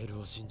するメール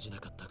を信じな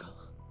かったか、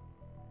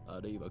あ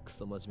るいはク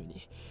ソ真面目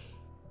に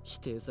否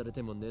定され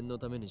ても念の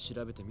ために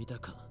調べてみた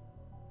か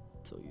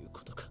という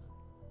ことか。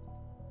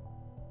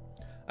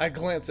I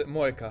glance at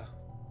Moika.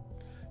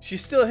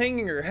 She's still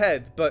hanging her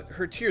head, but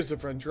her tears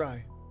have run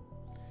dry.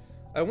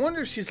 I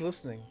wonder if she's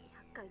listening.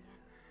 厄介ね。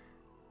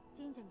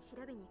神社に調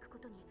べに行くこ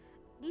とに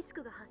リス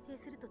クが発生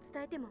すると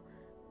伝えても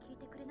聞い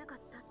てくれなかっ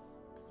たって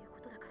いうこ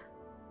とだか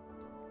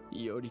ら。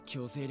より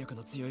強制力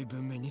の強い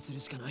文面にする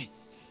しかない。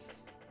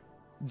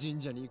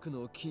神社に行く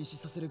のを禁止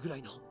させるぐら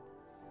いの。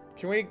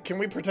Can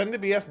we pretend to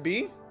be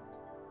FB?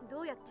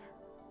 どうやって？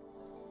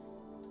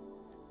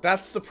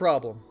 That's the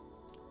problem.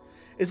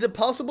 Is it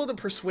possible to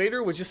persuade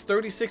her with just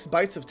 36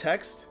 bytes of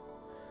text?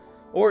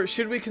 Or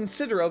should we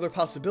consider other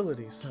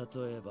possibilities?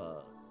 例え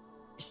ば、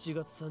7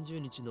月30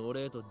日のお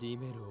礼と D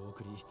メールを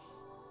送り、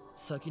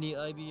先に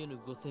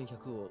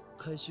IBN5100 を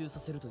回収さ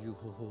せるという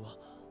方法は？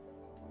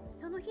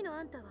その日の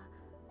あんたは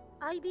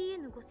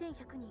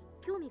IBN5100 に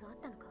興味があっ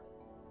たのか？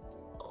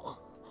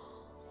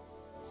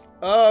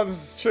 Oh, this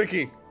is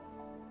tricky.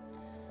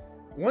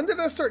 When did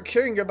I start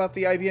caring about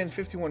the IBN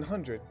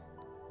 5100?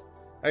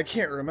 I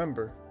can't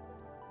remember.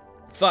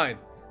 Fine,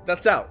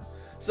 that's out.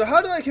 So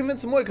how do I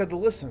convince Moika to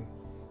listen?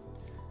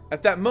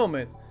 At that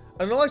moment,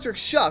 an electric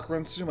shock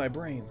runs through my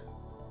brain.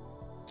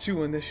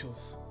 2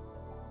 initials.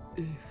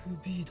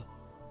 FB だ。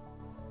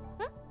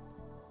え？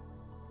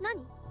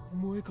何？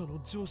萌香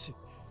の上司、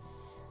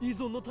依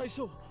存の対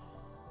象。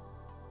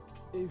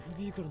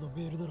FB からの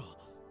メールなら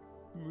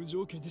無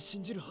条件で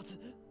信じるはず。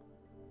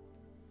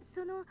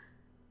その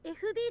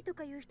FB と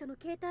かいう人の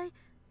携帯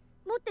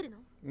持ってるの？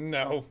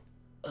 No.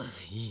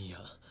 いいや。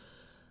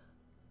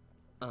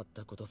会っ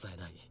たことさえ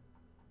ない。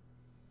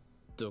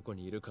どこ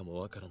にいるかも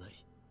わからな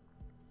い。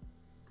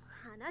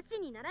話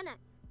にならない。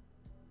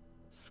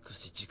少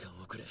し時間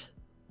をくれ。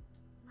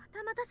ま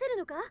た待たせる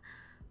のか？ま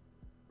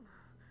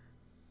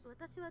あ、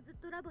私はずっ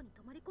とラボに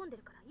泊まり込んで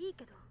るからいい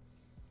けど、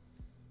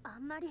あ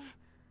んまり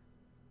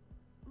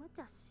無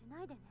茶し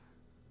ないでね。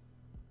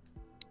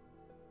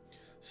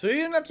So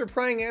even after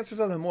prying answers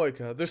out of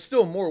Moika, there's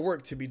still more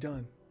work to be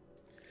done.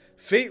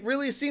 Fate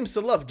really seems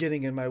to love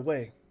getting in my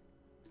way.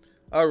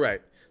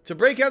 Alright, to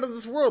break out of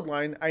this world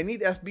line, I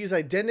need FB's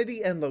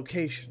identity and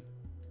location.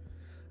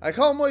 I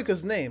call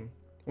Moika's name.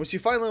 When she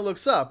finally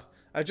looks up,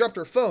 I dropped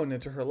her phone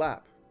into her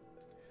lap.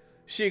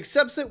 She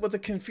accepts it with a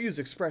confused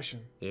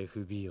expression.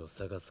 FB を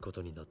探すこ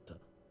とになった。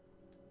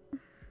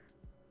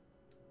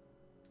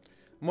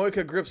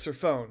Moika grips her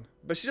phone,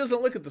 but she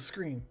doesn't look at the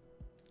screen.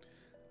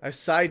 I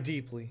sigh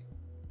deeply.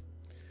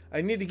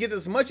 I need to get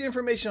as much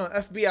information on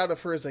FB out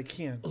of her as I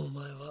can. お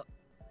前は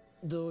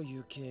どうい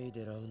う経緯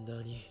でラウンダ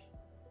ーに？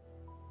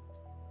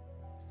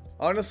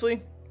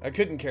 Honestly, I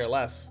couldn't care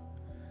less.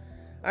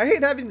 I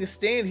hate having to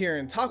stand here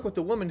and talk with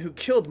the woman who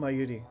killed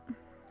Mayuri.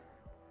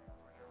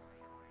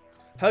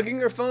 Hugging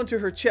her phone to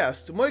her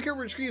chest, Moika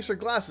retrieves her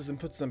glasses and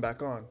puts them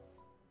back on.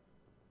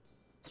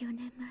 4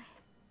年前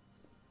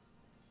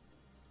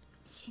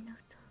死のう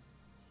と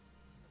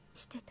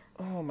してた。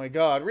 Oh my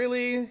god,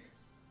 really?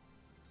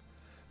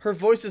 Her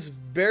voice is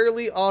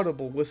barely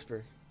audible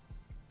whisper.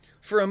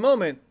 For a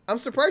moment, I'm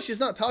surprised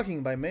she's not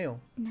talking by mail.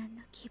 何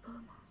の希望も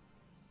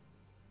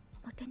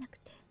持てなく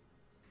て、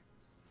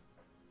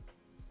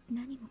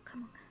何もか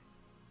もが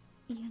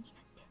嫌になっ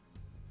て。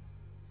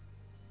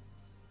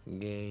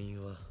原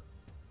因は？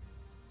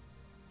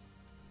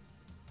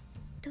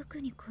特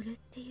にこれっ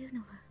ていう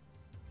のは。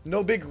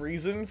 No big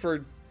reason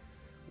for...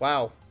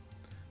 Wow.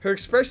 Her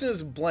expression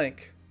is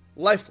blank,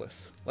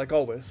 lifeless, like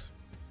always.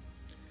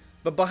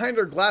 But behind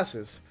her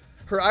glasses,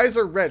 her eyes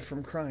are red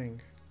from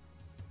crying.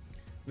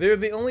 They are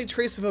the only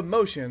trace of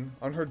emotion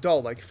on her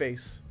doll-like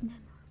face. でも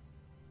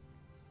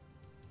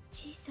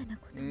小さな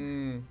ことが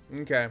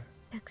Okay.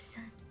 たく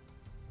さん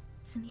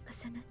積み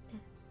重なって、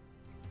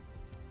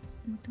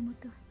もとも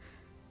と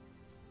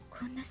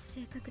こんな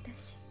性格だ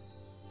し。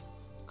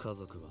家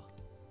族は？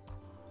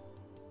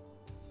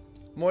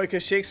 Moika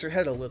shakes her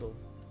head a little.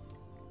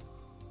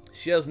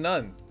 She has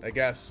none, I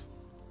guess.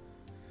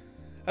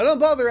 I don't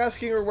bother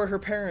asking her where her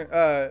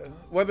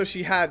whether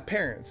she had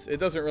parents. It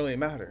doesn't really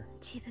matter.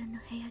 自分の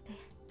部屋で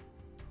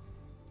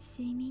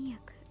睡眠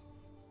薬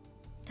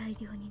大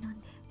量に飲ん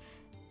で、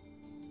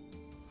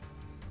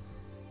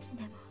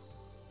でも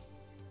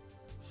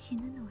死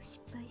ぬのを失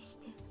敗し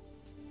て、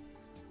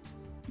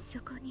そ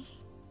こに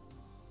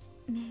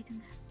メール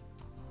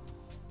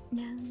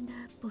がラウンダ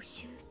ー募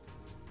集っ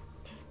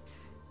て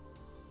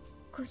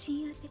個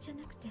人宛てじゃ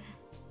なくて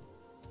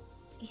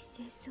一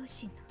斉送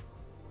信の。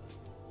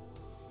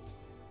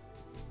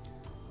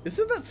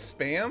 Isn't that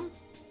spam?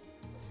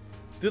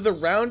 Do the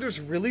rounders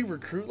really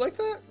recruit like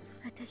that?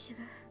 私は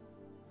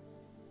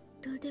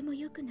どうでも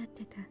よくなっ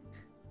てた。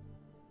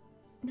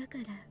だか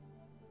ら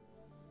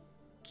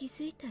気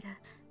づいたら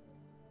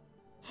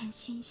返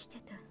信して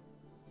た。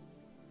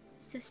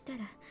そしたら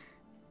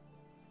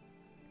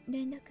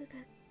連絡が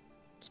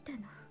来たの。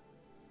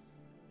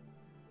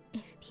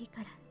FB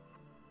から。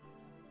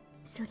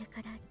それ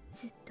から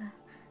ずっと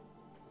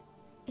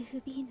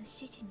FB の指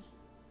示に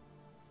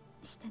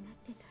従っ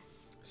てた。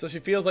 So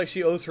she feels like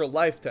she owes her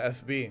life to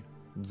FB.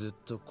 ずっ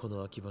とこの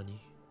空き場に？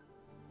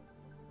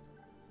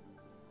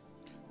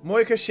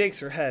 Moika shakes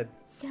her head.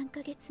 3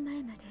ヶ月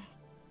前まで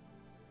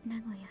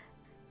名古屋、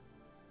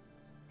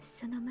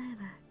その前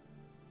は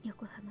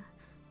横浜。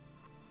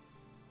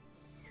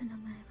その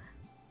前は。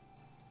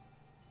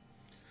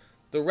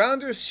The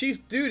Rounder's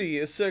chief duty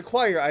is to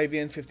acquire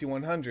IBM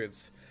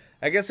 5100s.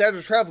 I guess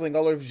after traveling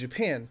all over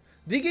Japan,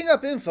 digging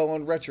up info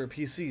on retro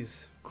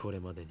PCs. これ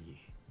までに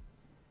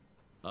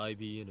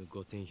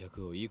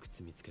IBN5100 をいく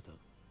つ見つけた？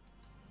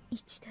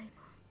一台も。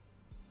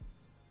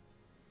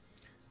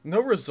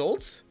No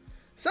results?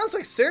 Sounds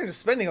like Saren is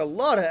spending a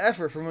lot of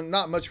effort for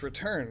not much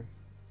return.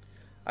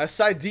 I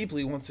sighed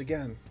deeply once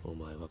again. お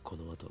前はこ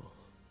の後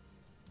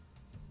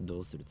ど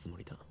うするつも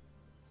りだ？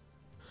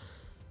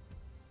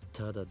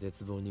ただ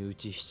絶望に打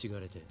ちひしが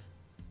れて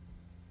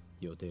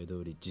予定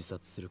通り自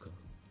殺するか？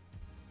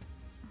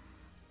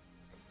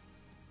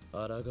抗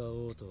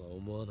おうとは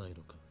思わないの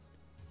か？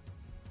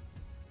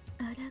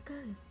抗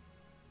う。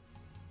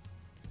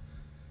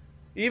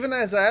 Even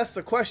as I ask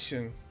the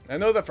question, I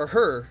know that for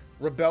her,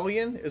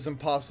 rebellion is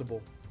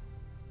impossible.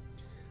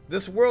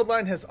 This world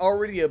line has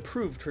already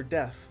approved her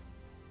death.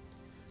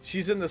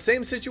 She's in the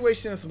same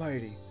situation as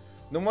Mighty.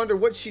 No matter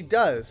what she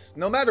does,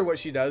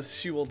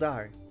 she will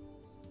die.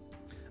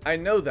 I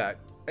know that,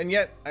 and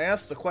yet I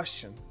ask the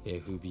question.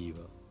 FB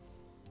は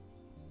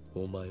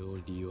お前を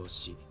利用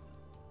し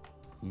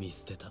見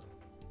捨てた。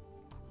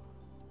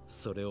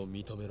それを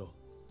認めろ。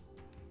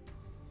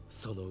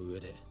その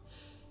上で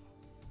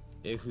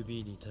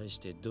FB に対し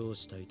てどう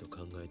したいと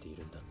考えてい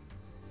るんだ。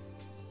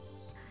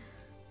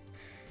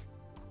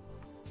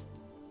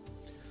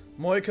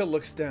Moika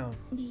looks down.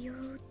 利用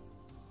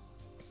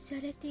さ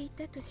れてい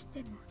たとして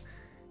も、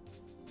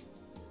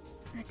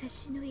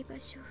私の居場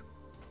所、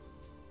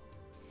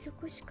そ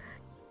こしか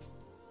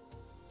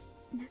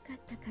なかっ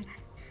たから、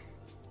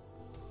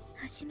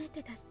初め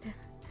てだった。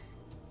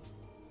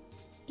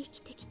生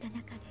きてきた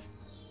中で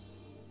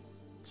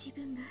自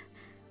分が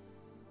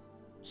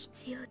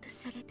必要と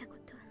されたこ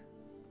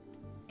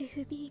と、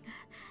FB が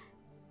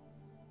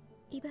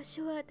居場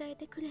所を与え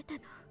てくれたの。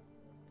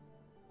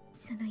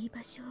その居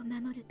場所を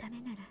守るた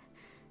めなら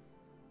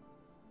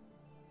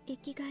生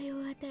きがい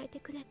を与えて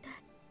くれた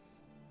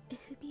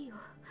FB を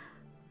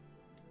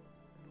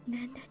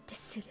何だって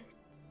する。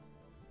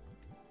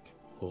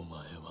お前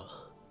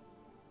は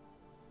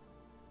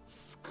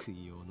救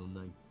いようの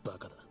ないバ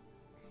カだ。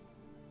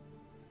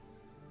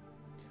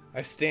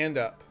I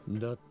stand up.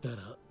 だった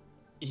ら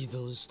依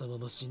存したま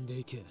ま死んで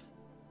いけ。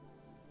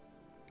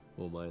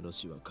お前の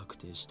死は確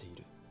定してい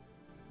る。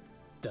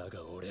だ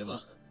が俺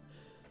は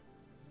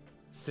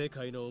世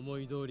界の思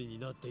い通りに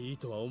なっていい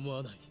とは思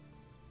わない。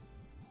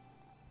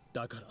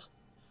だから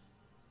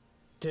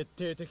徹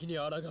底的に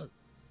抗う。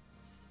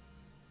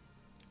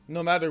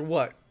No matter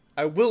what,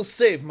 I will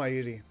save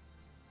Mayuri.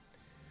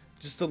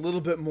 Just a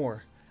little bit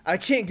more. I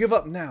can't give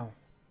up now.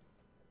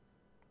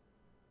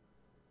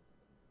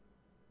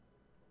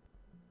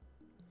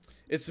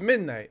 It's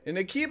midnight, and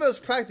Akiba is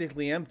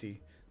practically empty.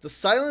 The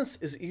silence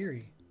is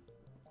eerie.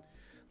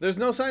 There's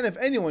no sign of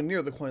anyone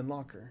near the coin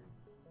locker.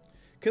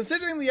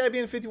 Considering the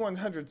IBM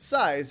 5100's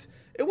size,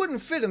 it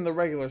wouldn't fit in the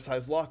regular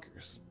size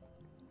lockers.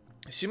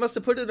 She must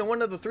have put it in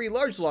one of the 3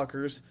 large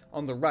lockers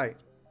on the right.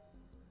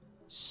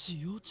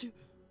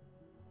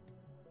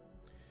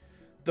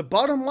 The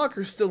bottom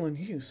locker is still in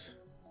use.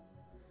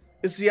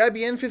 Is the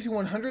IBM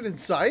 5100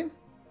 inside?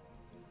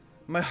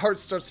 My heart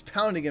starts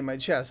pounding in my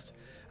chest.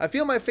 I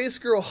feel my face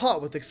grow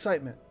hot with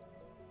excitement.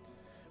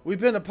 We've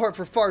been apart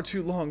for far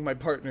too long, my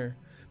partner,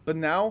 but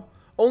now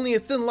only a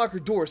thin locker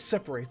door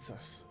separates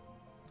us.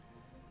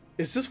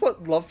 Is this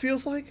what love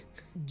feels like?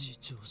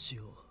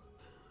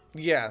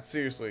 Yeah,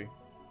 seriously.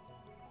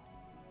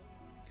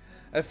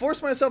 I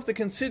force myself to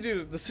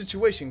consider the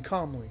situation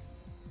calmly.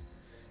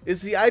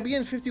 Is the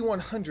IBM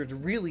 5100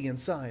 really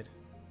inside?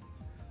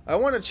 I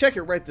want to check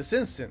it right this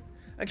instant.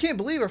 I can't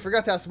believe I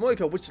forgot to ask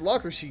Moika which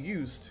locker she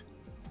used.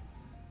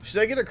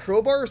 Should I get a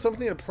crowbar or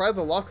something to pry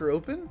the locker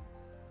open?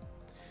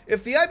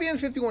 If the IBM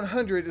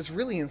 5100 is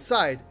really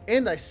inside,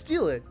 and I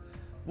steal it,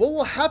 what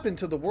will happen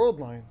to the world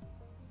line?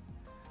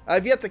 I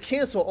have yet to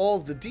cancel all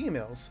of the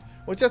D-mails,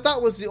 which I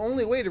thought was the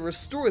only way to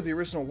restore the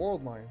original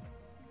world line.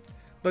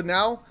 But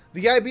now,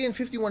 the IBM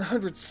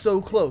 5100 is so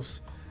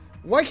close.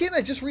 Why can't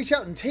I just reach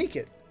out and take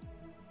it?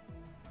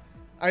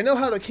 I know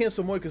how to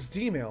cancel Moika's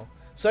D-mail,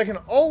 so I can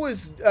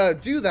always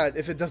do that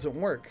if it doesn't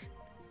work.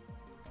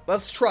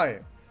 Let's try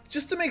it,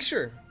 just to make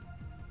sure.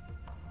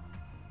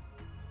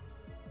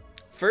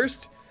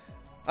 First,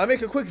 I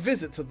make a quick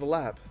visit to the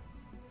lab.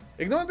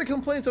 Ignoring the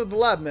complaints of the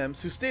lab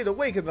mems who stayed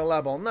awake in the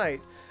lab all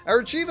night, I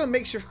retrieve a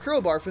makeshift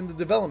crowbar from the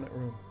development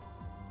room.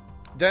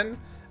 Then,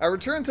 I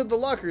return to the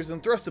lockers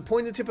and thrust a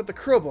pointed tip of the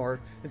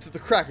crowbar into the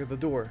crack of the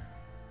door.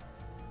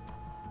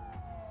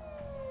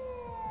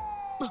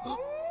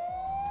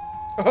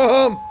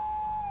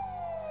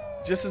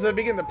 Just as I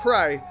begin to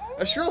pry,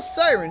 a shrill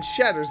siren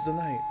shatters the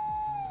night.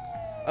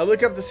 I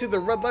look up to see the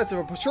red lights of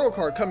a patrol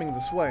car coming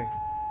this way.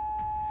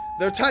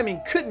 Their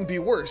timing couldn't be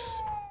worse.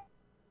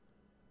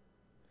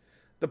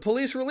 The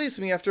police release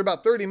me after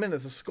about 30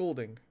 minutes of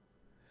scolding.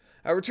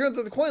 I return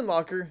to the coin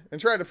locker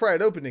and try to pry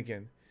it open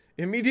again.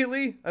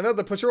 Immediately,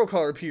 another patrol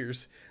car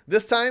appears.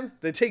 This time,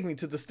 they take me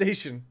to the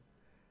station.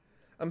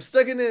 I'm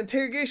stuck in an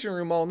interrogation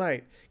room all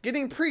night,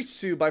 getting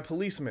preached to by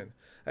policemen.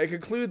 I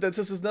conclude that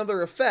this is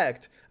another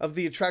effect of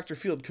the attractor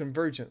field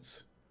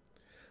convergence.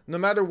 No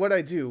matter what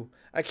I do,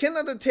 I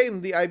cannot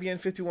attain the IBN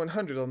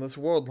 5100 on this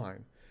world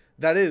line.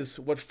 That is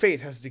what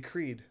fate has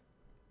decreed.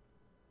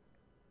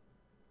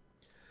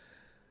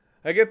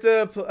 I get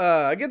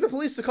the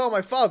police to call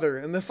my father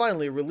and then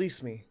finally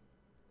release me.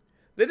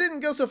 They didn't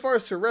go so far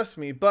as to arrest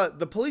me, but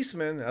the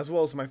policeman, as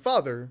well as my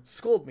father,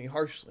 scolded me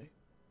harshly.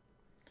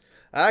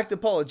 I act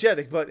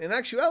apologetic, but in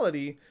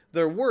actuality,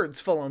 their words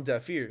fell on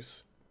deaf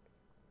ears.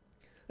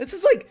 This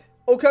is like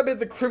Okabe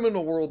the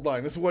criminal world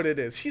line is what it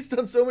is. He's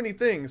done so many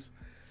things.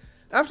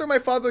 After my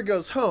father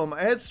goes home,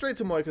 I head straight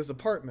to Moika's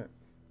apartment.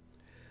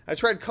 I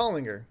tried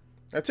calling her.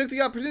 I took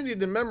the opportunity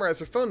to memorize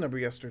her phone number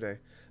yesterday,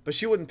 but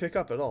she wouldn't pick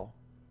up at all.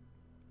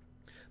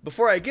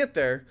 Before I get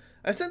there,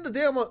 I sent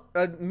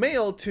the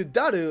mail to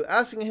Daru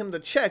asking him to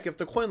check if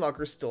the coin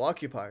locker is still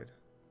occupied.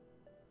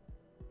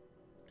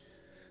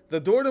 The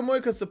door to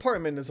Moika's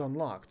apartment is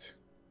unlocked.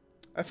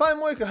 I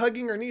find Moika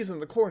hugging her knees in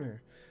the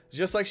corner,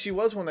 just like she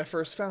was when I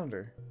first found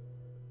her.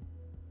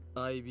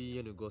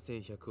 IBN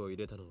 5100を入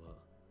れたのは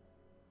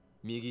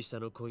右下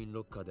のコイン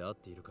ロッカーで合っ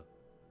ているか？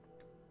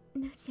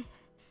なぜ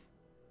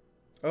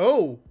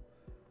Oh!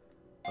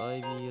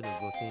 IBN 5100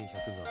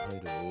が入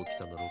る大き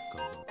さのロッカ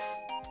ーは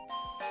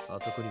あ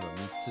そこには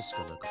3つし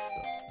かなかっ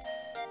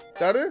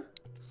た。Daru?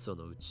 そ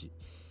のうち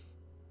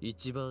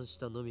一番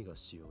下のみが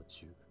使用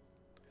中。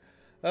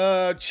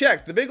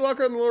Check. The big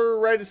locker on the lower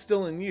right is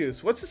still in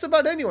use. What's this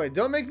about anyway?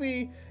 Don't make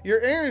me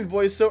your errand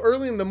boy so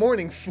early in the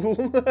morning, fool.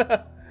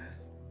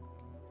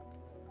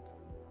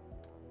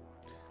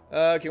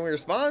 Can we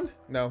respond?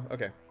 No.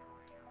 Okay.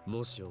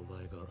 もしお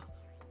前が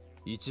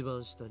一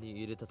番下に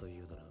入れたと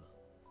いうなら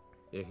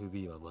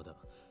FB はまだ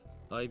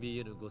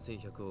IBN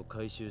 5100を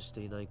回収し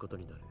ていないこと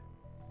になる。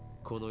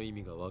この意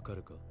味がわか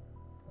るか？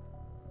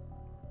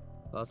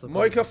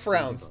 Moika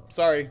frowns.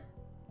 Sorry.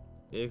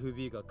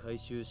 FB が回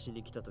収し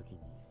に来た時に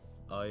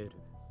会える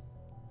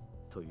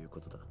という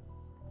ことだ。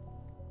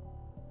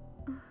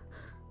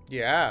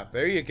Yeah,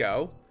 there you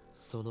go.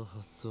 その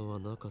発想は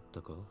なかっ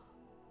たか？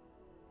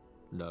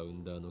ラウ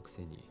ンダーのく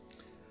せに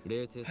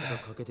冷静さが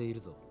欠けている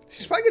ぞ。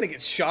She's probably gonna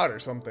get shot or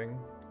something.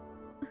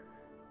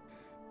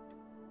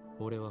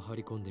 俺は張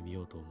り込んでみ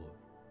ようと思う。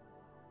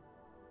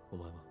お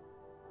前は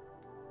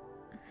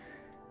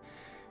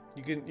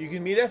You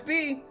can meet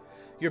FB.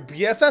 Your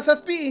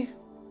BFFFB.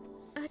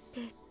 会っ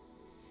て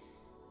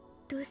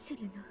どうす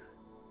るの？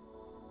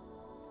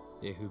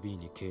 FB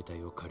に携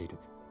帯を借りる。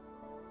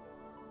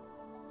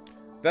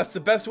 That's the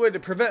best way to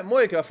prevent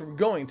Moika from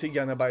going to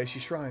Yanabayashi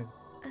Shrine.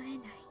 会えな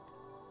い。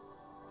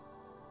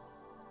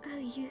会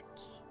う勇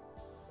気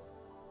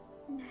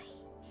ない。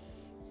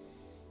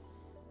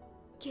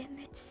幻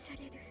滅さ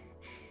れる。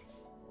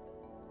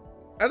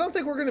I don't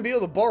think we're going to be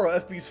able to borrow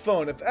FB's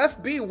phone. If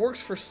FB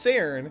works for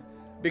Saren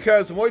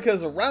because Moika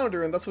is around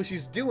her and that's what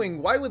she's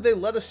doing, why would they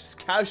let us just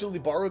casually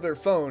borrow their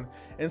phone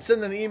and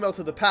send an email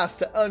to the past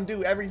to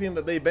undo everything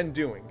that they've been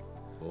doing?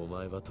 お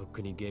前はとっ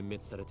くに幻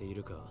滅されてい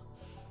るか？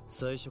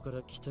最初か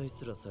ら期待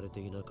すらされて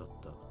いなかっ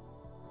た。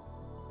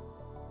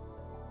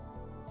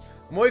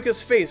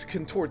 Moika's face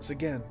contorts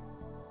again.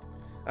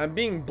 I'm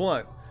being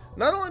blunt,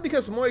 not only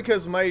because Moika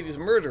is Maidi's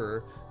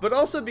murderer, but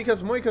also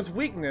because Moika's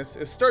weakness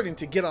is starting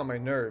to get on my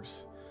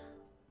nerves.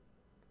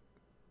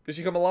 Did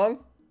she come along?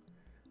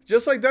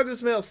 Just like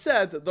Daru's mail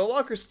said, the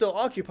locker's still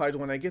occupied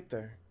when I get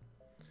there.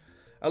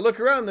 I look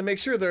around to make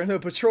sure there are no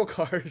patrol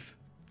cars.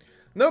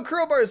 No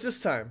crowbars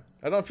this time.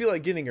 I don't feel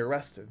like getting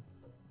arrested.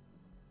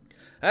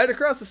 I head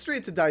across the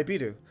street to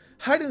Daibiru,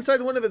 hide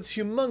inside one of its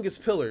humongous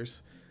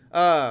pillars.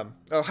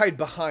 Hide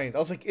behind. I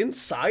was like,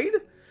 inside?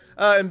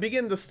 And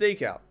begin the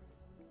stakeout.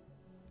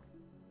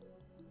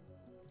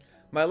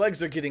 My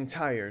legs are getting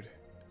tired.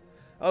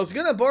 I was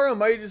gonna borrow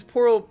Mighty's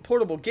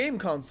portable game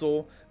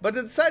console, but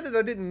I decided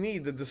I didn't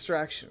need the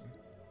distraction.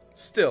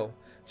 Still,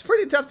 it's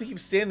pretty tough to keep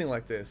standing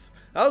like this.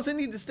 I also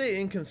need to stay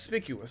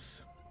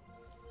inconspicuous.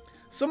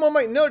 Someone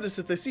might notice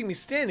if they see me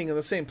standing in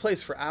the same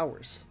place for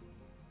hours.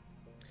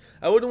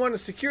 I wouldn't want a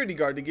security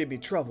guard to give me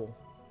trouble.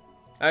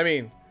 I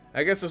mean,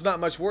 I guess there's not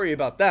much worry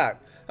about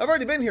that. I've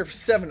already been here for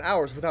 7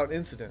 hours without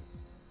incident.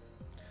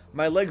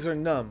 My legs are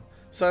numb,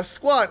 so I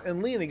squat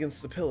and lean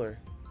against the pillar.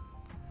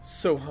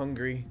 So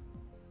hungry.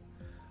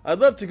 I'd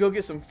love to go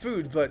get some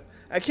food, but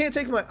I can't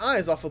take my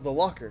eyes off of the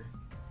locker.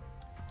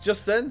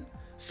 Just then,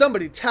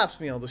 somebody taps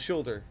me on the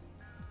shoulder.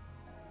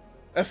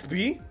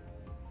 FB?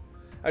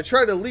 I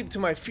try to leap to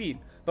my feet,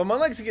 but my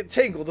legs get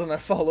tangled and I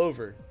fall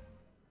over.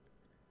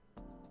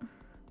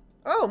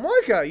 Oh,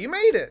 Moika, you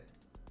made it!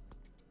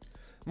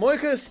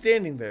 Moika is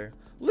standing there,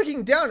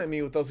 looking down at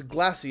me with those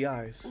glassy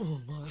eyes.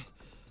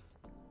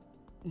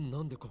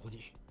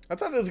 I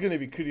thought it was gonna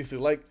be Kurisu,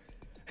 like,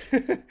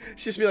 she'd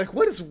just be like,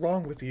 what is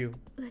wrong with you?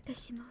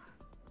 私も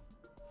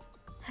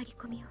張り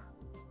込みを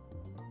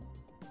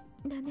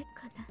ダメ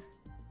か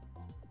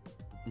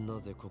な。な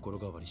ぜ心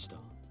変わりした？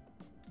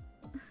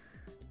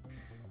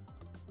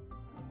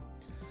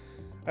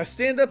 I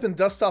stand up and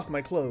dust off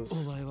my clothes.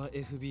 お前は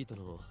FB と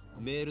の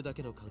メールだ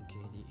けの関係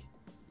に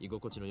居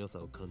心地の良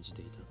さを感じ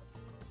ていた。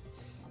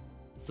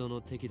その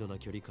適度な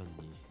距離感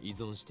に依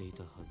存してい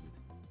たは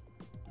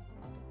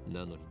ず。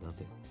なのにな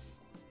ぜ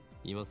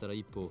今さら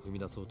一歩を踏み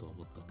出そうと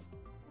思った。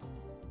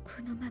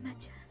このまま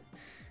じゃ。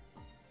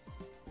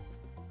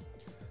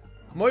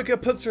 Moika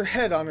puts her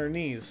head on her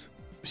knees.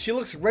 She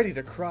looks ready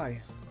to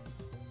cry.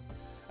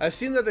 I've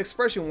seen that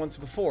expression once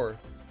before,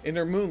 in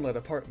her moonlit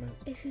apartment.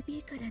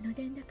 FB からの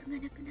連絡が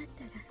なくなっ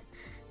たら、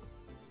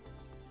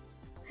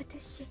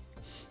私、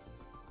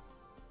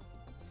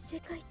世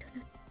界と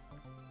の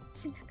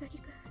つながり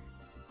が。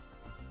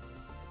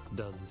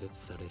断絶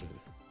される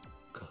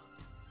か。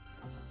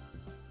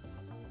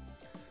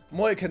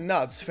 Moika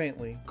nods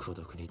faintly. 孤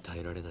独に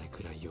耐えられない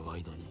くらい弱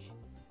いのに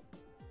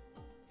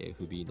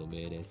FB の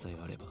命令さえ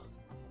あれば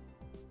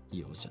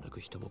容赦なく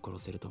人も殺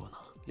せるとはな。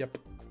 Yep.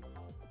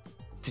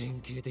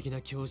 典型的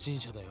な狂信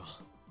者だよ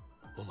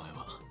お前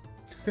は。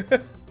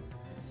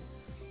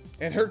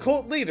And her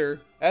cult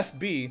leader,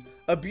 FB,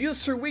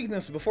 abused her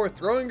weakness before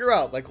throwing her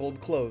out like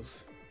old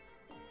clothes.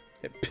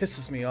 It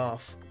pisses me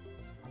off.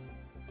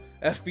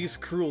 FB's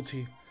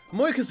cruelty,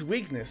 Moika's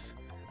weakness.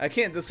 I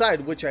can't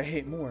decide which I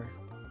hate more.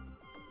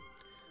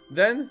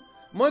 Then,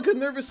 Moika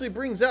nervously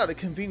brings out a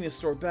convenience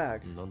store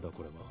bag. なんだ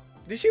これは。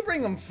 Did she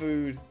bring him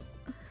food?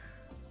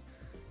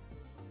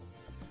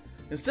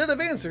 Instead of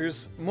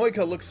answers,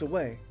 Moika looks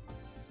away.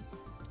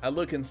 I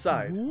look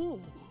inside.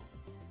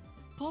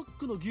 パッ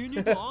クの牛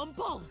乳とアン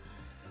パン。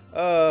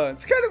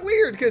 It's kind of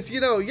weird because,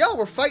 you know, y'all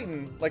were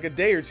fighting like a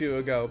day or two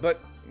ago, but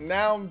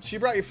now she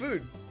brought you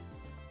food.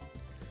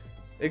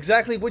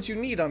 Exactly what you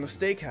need on the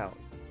stakeout.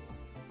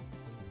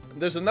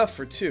 There's enough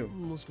for two.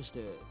 もしかして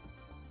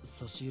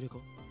差し入れか。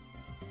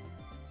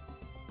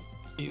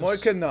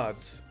 Moika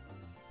nods.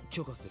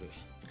 許可する。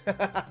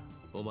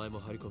お前も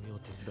張り込みを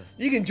手伝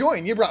You can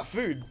join, you brought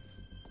food.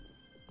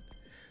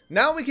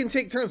 Now we can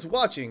take turns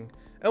watching,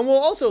 and we'll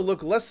also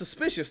look less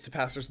suspicious to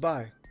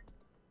passersby.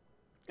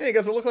 Yeah, you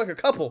guys will look like a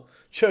couple,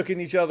 choking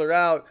each other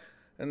out,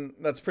 and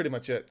that's pretty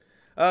much it.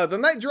 The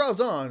night draws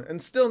on,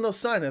 and still no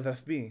sign of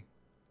FB.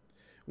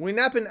 We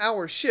nap in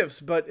hour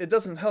shifts, but it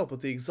doesn't help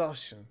with the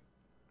exhaustion.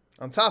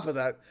 On top of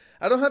that,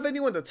 I don't have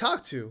anyone to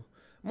talk to.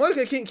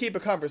 Moika can't keep a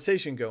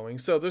conversation going,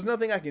 so there's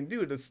nothing I can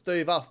do to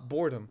stave off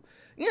boredom.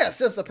 Yes,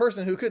 that's the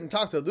person who couldn't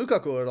talk to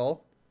Lukaku at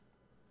all.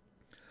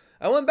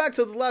 I went back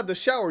to the lab to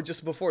shower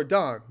just before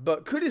dawn,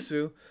 but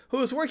Kurisu, who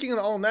was working an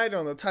all-nighter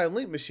on the time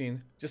link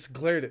machine, just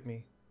glared at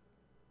me.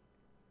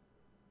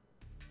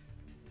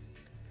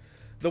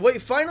 The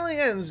wait finally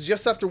ends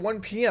just after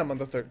 1 PM on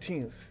the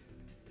 13th.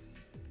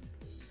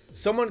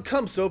 Someone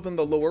comes to open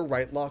the lower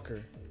right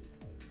locker.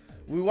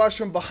 We watch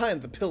from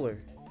behind the pillar.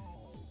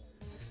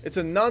 It's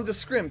a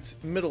nondescript,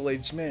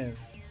 middle-aged man.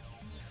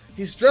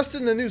 He's dressed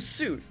in a new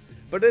suit,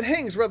 but it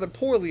hangs rather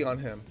poorly on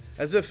him,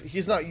 as if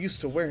he's not used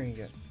to wearing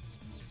it.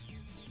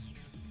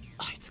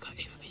 あいつが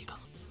FB か。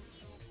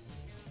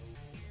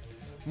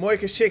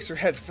 Moika shakes her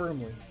head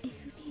firmly.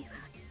 FB は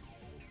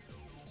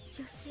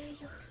女性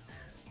よ。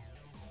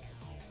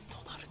と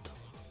なると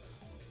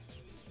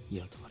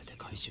雇われて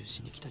回収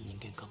しに来た人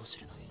間かもし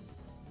れない。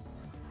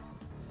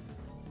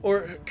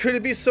 Or could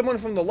it be someone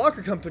from the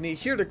locker company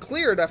here to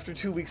clear it after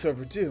 2 weeks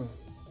overdue?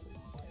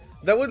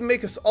 That would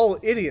make us all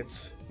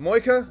idiots.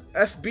 Moika,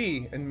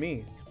 FB, and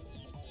me.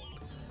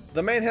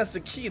 The man has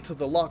the key to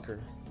the locker.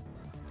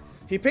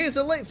 He pays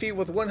a late fee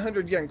with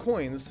 100 yen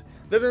coins,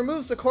 then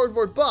removes the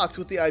cardboard box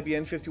with the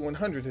IBN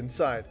 5100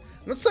 inside.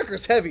 And that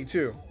sucker's heavy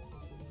too.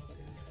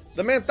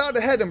 The man thought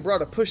ahead and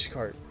brought a push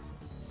cart.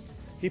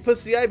 He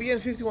puts the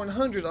IBN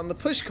 5100 on the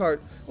push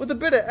cart with a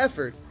bit of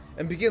effort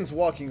and begins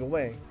walking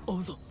away. お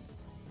うぞ。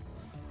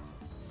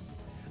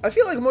 I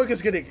feel like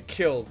Moika's gonna get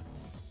killed.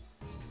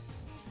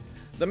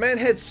 The man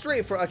heads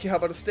straight for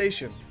Akihabara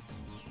Station.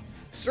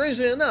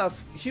 Strangely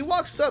enough, he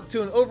walks up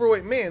to an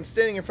overweight man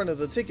standing in front of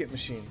the ticket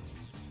machine.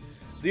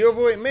 The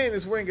overweight man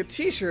is wearing a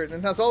t-shirt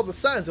and has all the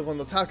signs of an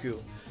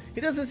otaku.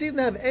 He doesn't seem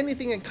to have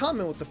anything in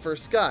common with the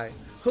first guy,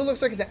 who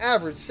looks like an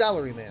average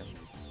salaryman.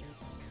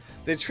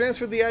 They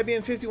transfer the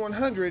IBN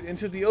 5100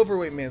 into the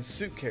overweight man's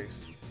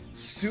suitcase.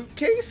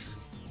 Suitcase?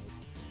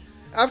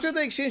 After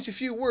they exchange a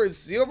few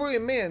words, the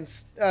overweight man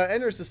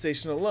enters the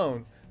station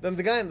alone. Then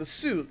the guy in the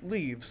suit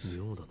leaves.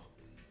 妙だな。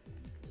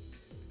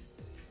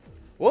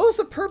 What was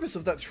the purpose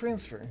of that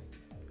transfer?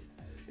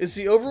 Is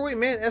the overweight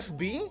man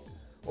FB?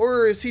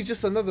 Or is he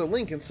just another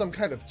link in some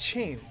kind of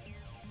chain?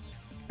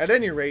 At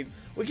any rate,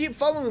 we keep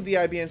following the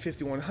IBN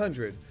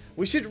 5100.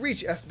 We should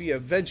reach FB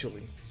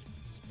eventually.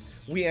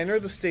 We enter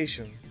the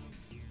station.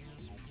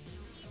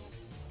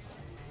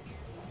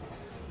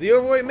 The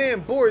overweight man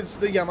boards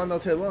the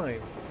Yamanote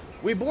line.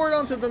 We board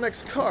onto the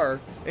next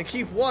car and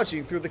keep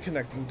watching through the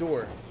connecting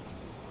door.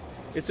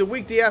 It's a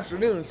weekday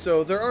afternoon,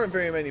 so there aren't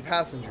very many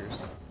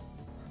passengers.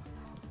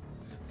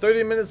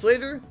 30 minutes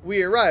later,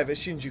 we arrive at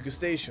Shinjuku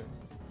Station.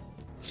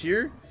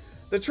 Here,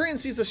 the train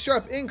sees a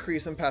sharp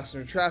increase in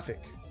passenger traffic.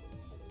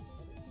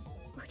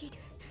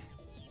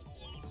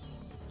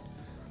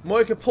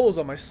 Moika pulls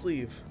on my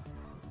sleeve.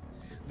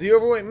 The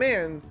overweight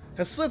man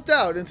has slipped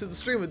out into the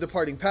stream of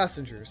departing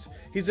passengers.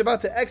 He's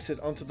about to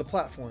exit onto the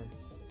platform.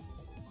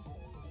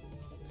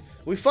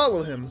 We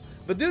follow him,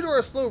 but due to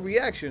our slow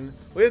reaction,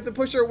 we have to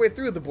push our way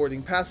through the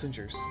boarding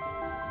passengers.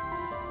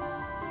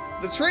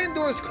 The train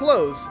doors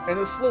close and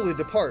it slowly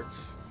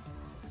departs.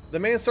 The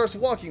man starts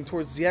walking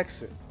towards the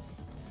exit.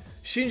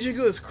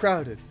 Shinjuku is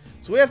crowded,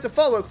 so we have to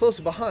follow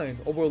close behind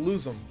or we'll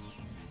lose him.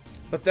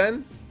 But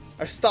then,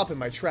 I stop in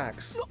my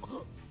tracks.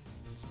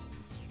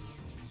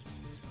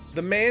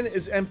 The man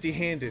is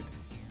empty-handed.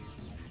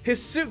 His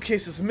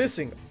suitcase is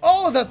missing.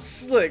 Oh, that's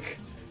slick!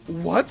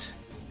 What?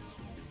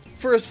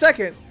 For a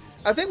second,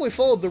 I think we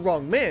followed the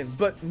wrong man,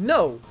 but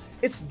no,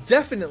 it's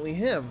definitely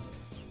him.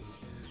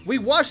 We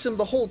watched him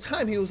the whole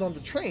time he was on the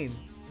train.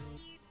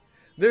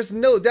 There's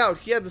no doubt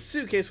he had the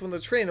suitcase when the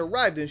train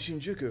arrived in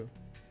Shinjuku.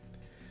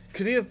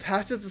 Could he have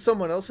passed it to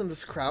someone else in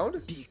this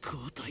crowd?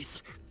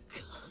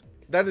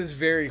 That is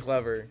very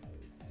clever.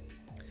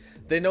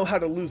 They know how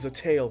to lose a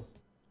tail.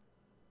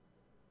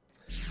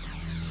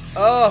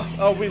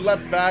 Oh, we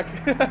leapt back.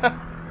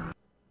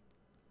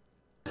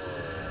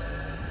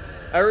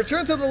 I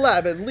return to the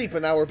lab and leap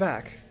an hour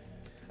back.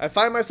 I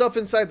find myself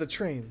inside the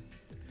train.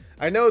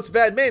 I know it's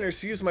bad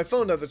manners to use my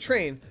phone on the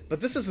train, but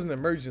this is an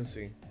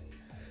emergency.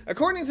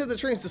 According to the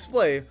train's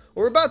display,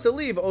 we're about to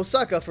leave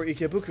Osaka for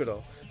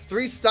Ikebukuro,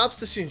 3 stops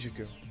to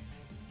Shinjuku.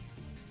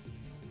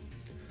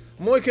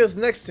 Moika is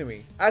next to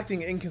me,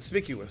 acting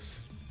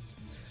inconspicuous.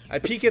 I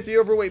peek at the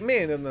overweight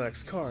man in the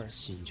next car.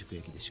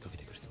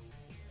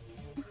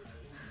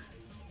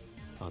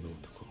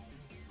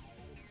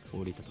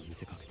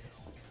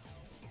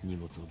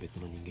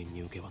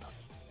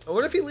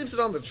 What if he leaves it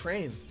on the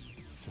train?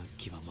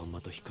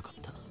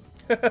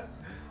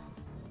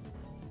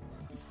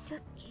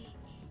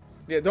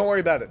 Yeah, don't worry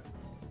about it.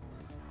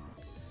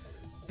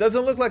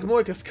 Doesn't look like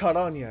Moika's caught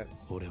on yet.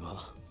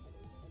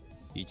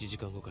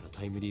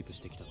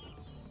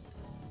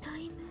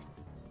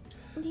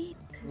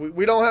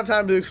 We don't have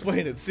time to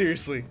explain it,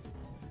 seriously.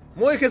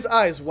 Moika's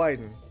eyes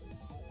widen.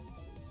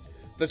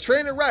 The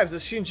train arrives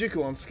at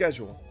Shinjuku on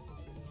schedule.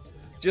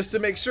 Just to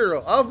make sure,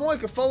 I'll have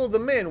Moika follow the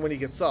man when he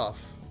gets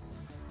off.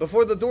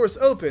 Before the doors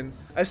open,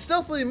 I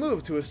stealthily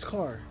move to his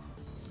car.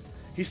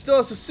 He still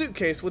has a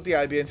suitcase with the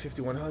IBN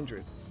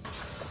 5100.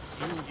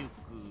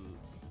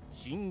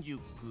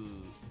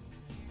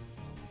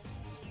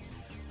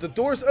 The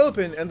doors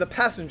open and the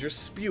passengers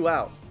spew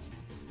out.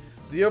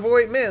 The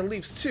overweight man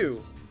leaves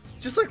too,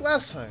 just like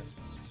last time.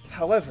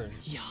 However,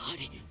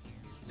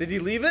 did he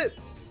leave it?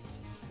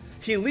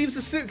 He leaves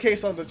the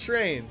suitcase on the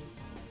train.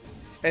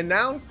 And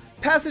now,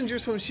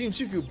 passengers from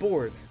Shinjuku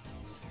board.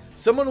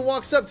 Someone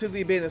walks up to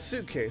the abandoned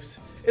suitcase.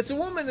 It's a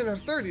woman in her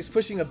 30s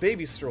pushing a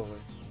baby stroller.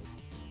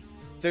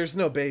 There's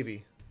no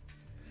baby.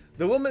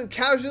 The woman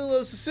casually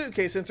loads the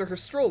suitcase into her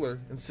stroller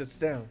and sits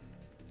down.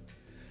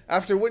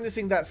 After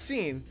witnessing that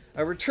scene,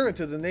 I return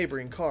to the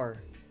neighboring car.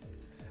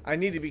 I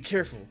need to be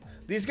careful.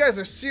 These guys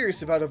are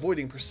serious about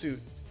avoiding pursuit.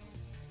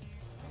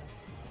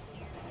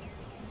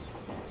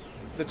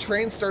 The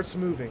train starts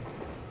moving.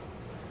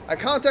 I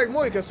contact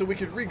Moika so we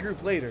could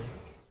regroup later.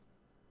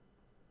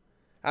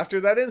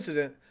 After that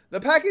incident, the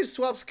package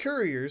swaps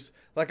couriers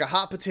like a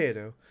hot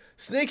potato,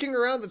 snaking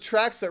around the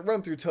tracks that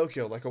run through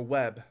Tokyo like a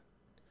web.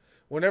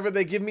 Whenever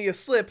they give me a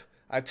slip,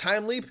 I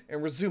time leap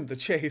and resume the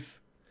chase.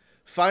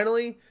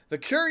 Finally, the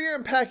courier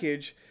and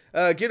package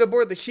get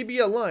aboard the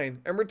Hibiya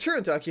line and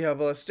return to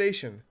Akihabara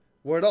Station,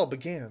 where it all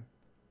began.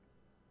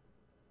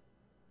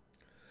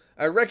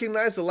 I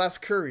recognize the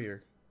last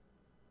courier.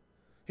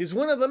 He's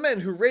one of the men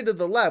who raided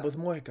the lab with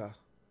Moika.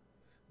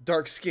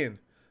 Dark skin,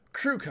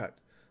 crew cut,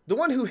 the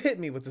one who hit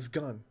me with his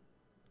gun.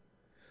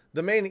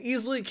 The man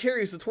easily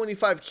carries the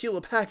 25-kilo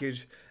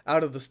package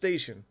out of the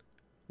station.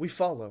 We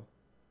follow.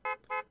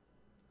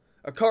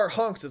 A car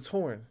honks its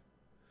horn.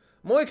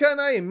 Moika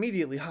and I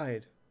immediately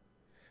hide.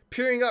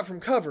 Peering out from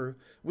cover,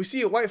 we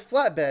see a white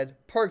flatbed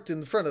parked in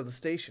the front of the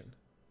station.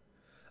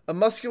 A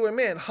muscular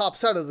man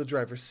hops out of the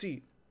driver's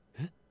seat.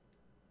 Huh?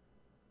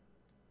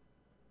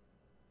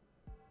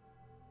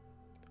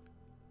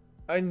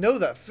 I know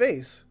that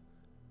face.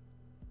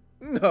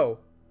 No,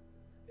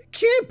 it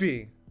can't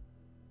be.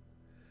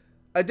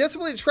 I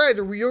desperately tried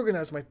to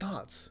reorganize my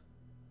thoughts.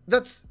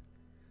 That's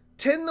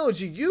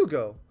Tennoji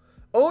Yugo,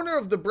 owner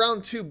of the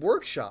Brown Tube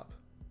Workshop.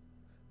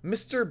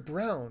 Mr.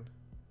 Brown.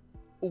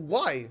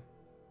 Why?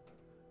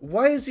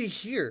 Why is he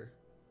here?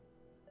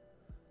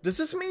 Does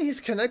this mean he's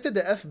connected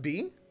to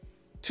FB?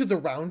 To the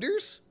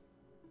Rounders?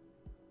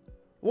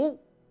 Well,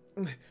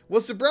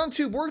 was the Brown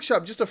Tube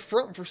Workshop just a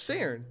front for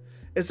Saturn?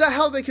 Is that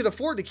how they could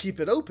afford to keep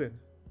it open?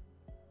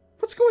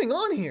 What's going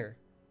on here?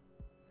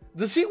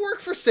 Does he work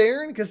for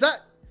Saturn? Because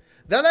that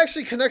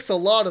actually connects a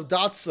lot of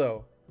dots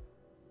though.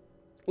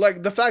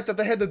 Like the fact that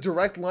they had the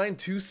direct line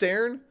to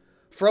Saturn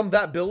from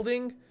that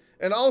building.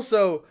 And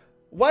also,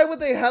 why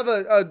would they have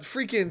a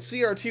freaking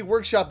CRT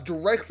workshop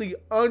directly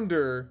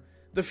under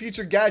the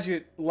Future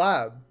Gadget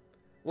lab?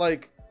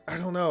 Like, I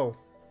don't know.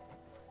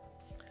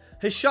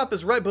 His shop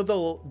is right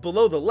below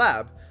the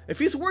lab. If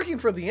he's working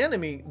for the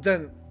enemy,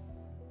 then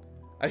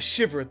I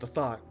shiver at the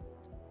thought.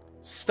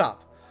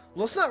 Stop.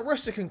 Let's not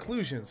rush to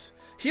conclusions.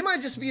 He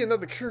might just be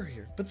another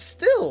courier, but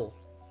still.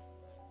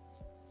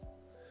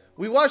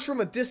 We watch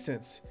from a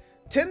distance.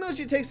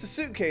 Tennoji takes the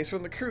suitcase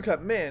from the crew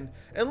cut man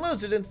and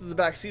loads it into the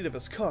back seat of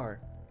his car.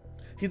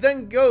 He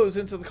then goes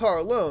into the car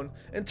alone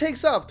and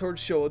takes off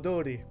towards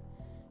Showadori.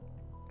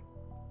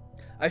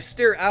 I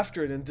stare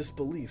after it in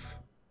disbelief.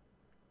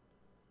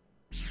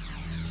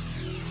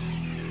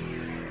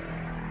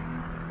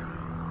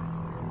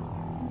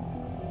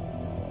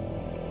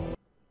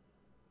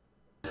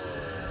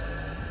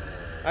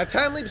 I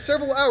time leap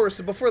several hours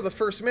before the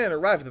first man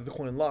arrived at the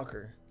coin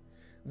locker.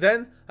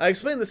 Then, I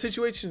explained the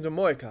situation to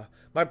Moeka.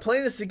 My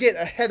plan is to get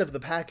ahead of the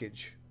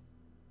package.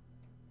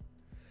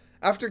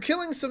 After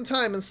killing some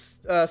time in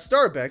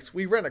Starbucks,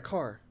 we rent a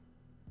car.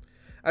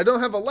 I don't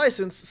have a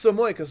license, so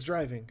Moeka's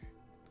driving.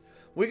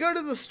 We go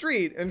to the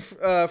street in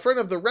front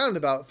of the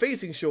roundabout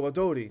facing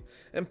Showadori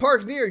and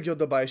park near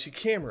Yodobayashi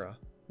Camera.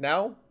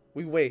 Now,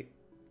 we wait.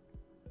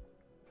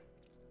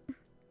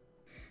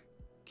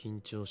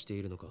 緊張して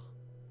いるのか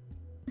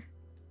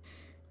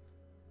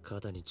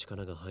肩に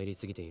力が入り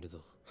すぎている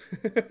ぞ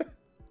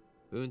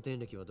運転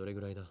歴はどれぐ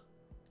らいだ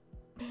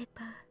ペー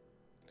パ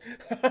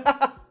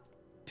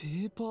ペ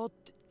ーパーっ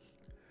て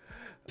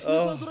ペー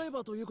パードライ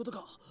バーということ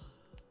か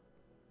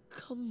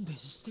勘弁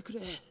してくれ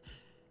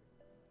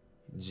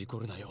事故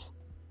るなよ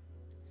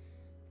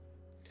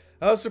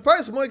I was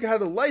surprised Moeka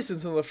had a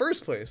license in the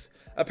first place.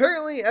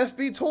 Apparently,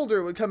 FB told her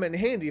it would come in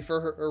handy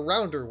for her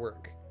rounder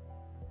work.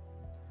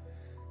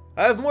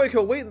 I have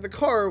Moeka wait in the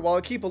car while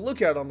I keep a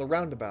lookout on the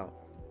roundabout.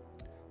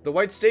 The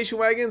white station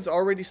wagon's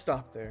already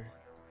stopped there.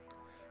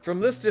 From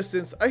this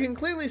distance, I can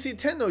clearly see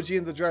Tennoji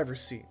in the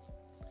driver's seat.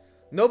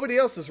 Nobody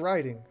else is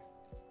riding.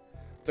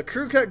 The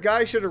crew cut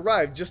guy should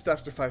arrive just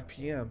after 5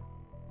 p.m.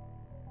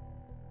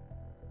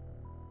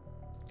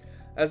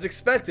 As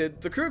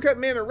expected, the crew cut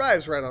man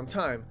arrives right on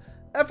time,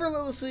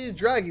 effortlessly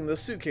dragging the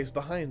suitcase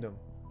behind him.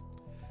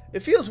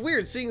 It feels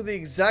weird seeing the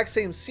exact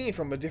same scene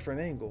from a different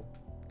angle.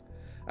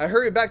 I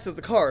hurry back to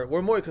the car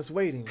where Moeka's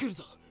waiting.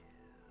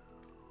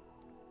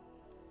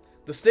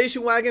 The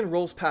station wagon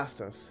rolls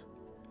past us.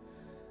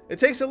 It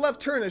takes a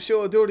left turn at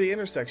Showadori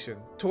intersection,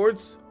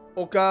 towards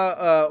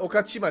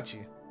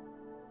Okachimachi.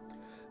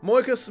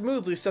 Moeka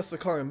smoothly sets the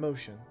car in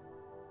motion.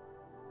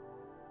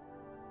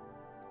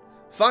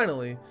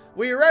 Finally,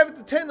 we arrive at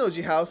the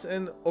Tennoji house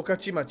in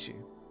Okachimachi.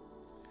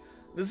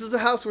 This is the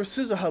house where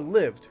Suzuha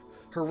lived.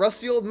 Her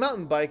rusty old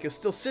mountain bike is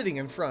still sitting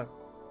in front.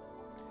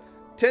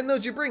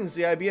 Tennoji brings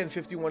the IBN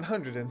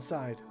 5100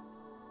 inside.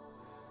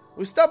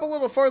 We stop a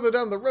little farther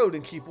down the road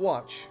and keep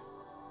watch.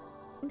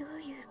 ど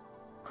ういう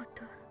こ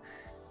と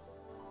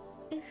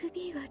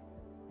FB は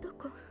ど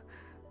こ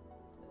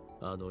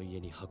あの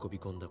家に運び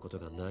込んだこと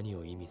が何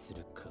を意味す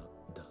るか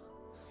だ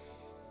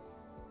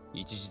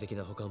一時的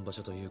な保管場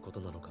所というこ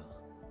となのか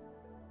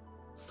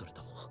それ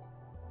とも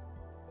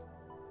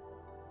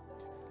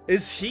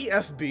Is he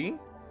FB?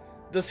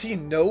 Does he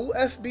know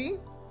FB?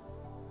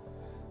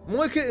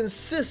 Moeka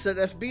insists that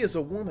FB is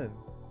a woman.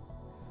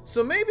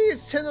 So maybe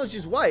it's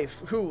Tennoji's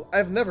wife, who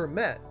I've never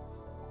met.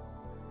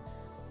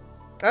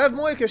 I have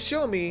Moeka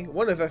show me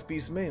one of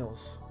FB's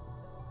mails.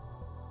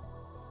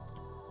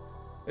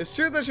 It's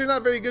true that you're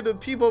not very good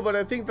with people, but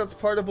I think that's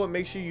part of what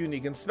makes you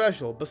unique and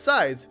special.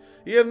 Besides,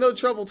 you have no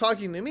trouble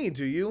talking to me,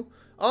 do you?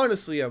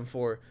 Honestly,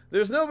 M4,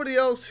 there's nobody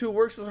else who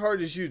works as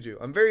hard as you do.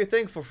 I'm very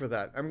thankful for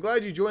that. I'm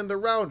glad you joined the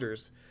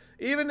Rounders.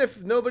 Even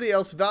if nobody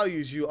else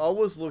values you, I'll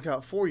always look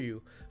out for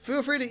you.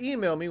 Feel free to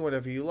email me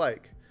whenever you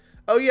like.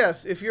 Oh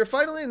yes, if you're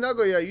finally in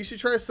Nagoya, you should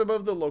try some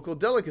of the local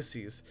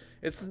delicacies.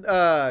 It's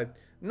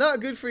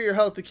not good for your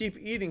health to keep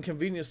eating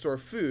convenience store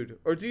food.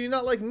 Or do you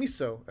not like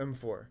miso,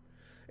 M4?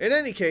 In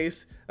any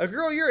case, a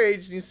girl your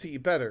age needs to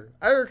eat better.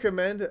 I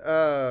recommend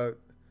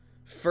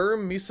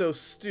firm miso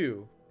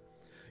stew.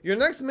 Your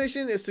next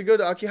mission is to go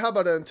to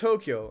Akihabara in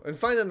Tokyo and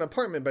find an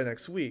apartment by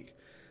next week.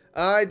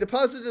 I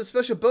deposited a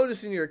special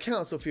bonus in your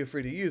account, so feel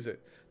free to use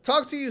it.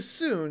 Talk to you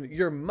soon,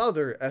 your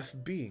mother,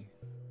 FB.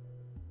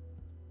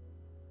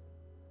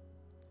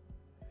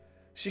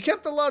 She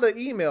kept a lot of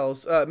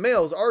mails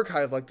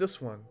archived like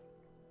this one.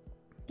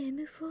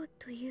 M4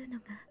 というの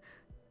が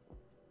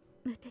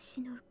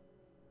私の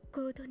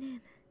コードネー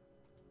ム。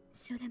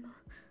それも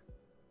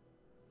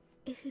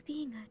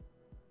FB が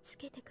つ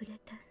けてくれ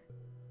た。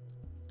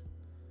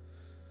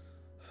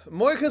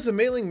Moeka's a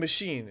mailing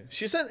machine.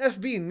 She sent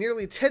FB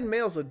nearly 10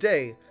 mails a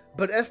day,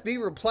 but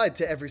FB replied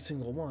to every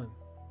single one.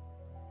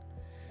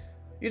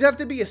 You'd have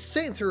to be a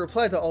saint to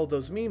reply to all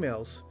those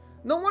emails.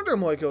 No wonder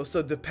Moeka was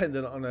so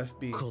dependent on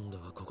FB.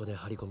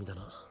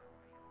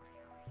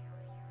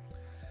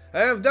 I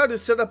have Dadu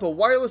set up a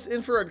wireless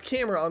infrared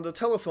camera on the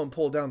telephone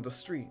pole down the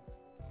street.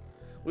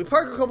 We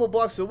park a couple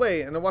blocks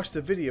away and I watch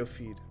the video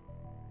feed.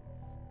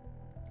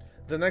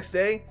 The next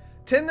day,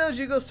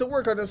 Tennoji goes to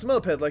work on his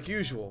moped like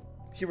usual.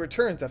 He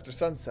returns after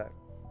sunset.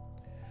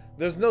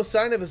 There's no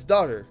sign of his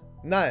daughter,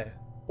 Nae,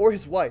 or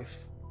his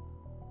wife.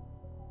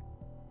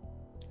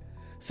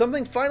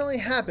 Something finally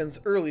happens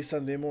early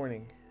Sunday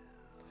morning.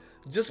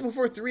 Just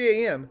before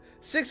 3 a.m.,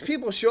 6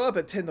 people show up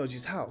at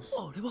Tennoji's house.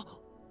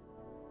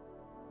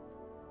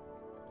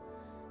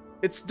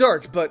 It's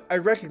dark, but I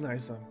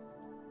recognize them.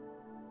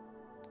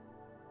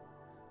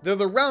 They're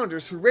the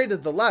Rounders who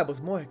raided the lab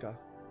with Moika.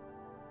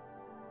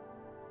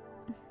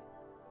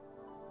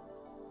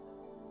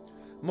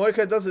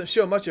 Moika doesn't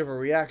show much of a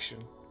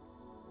reaction.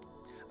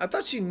 I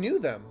thought she knew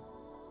them.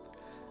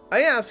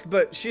 I ask,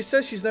 but she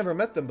says she's never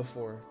met them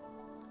before.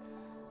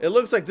 It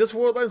looks like this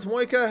Worldline's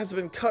Moika has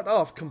been cut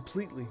off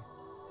completely.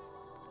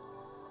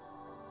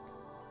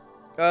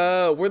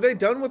 Were they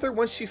done with her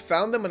once she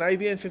found them in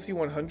IBN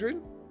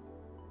 5100?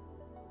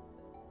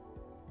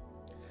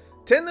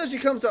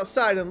 Tennoji comes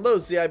outside and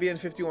loads the IBN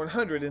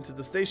 5100 into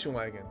the station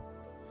wagon.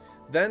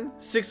 Then,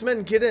 6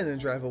 men get in and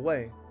drive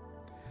away.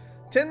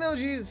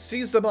 Tennoji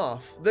sees them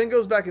off, then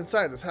goes back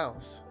inside his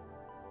house.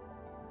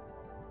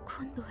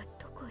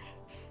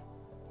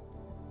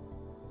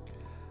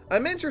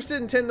 I'm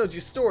interested in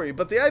Tennoji's story,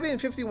 but the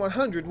IBN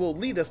 5100 will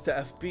lead us to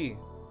FB.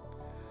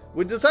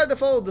 We decide to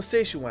follow the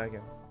station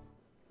wagon.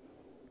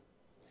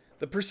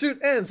 The pursuit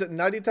ends at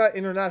Narita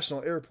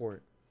International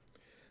Airport.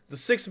 The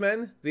 6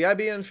 men, the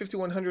IBN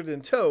 5100 in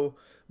tow,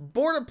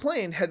 board a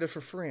plane headed for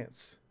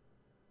France.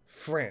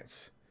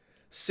 France.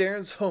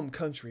 Saren's home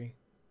country.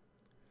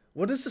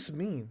 What does this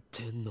mean?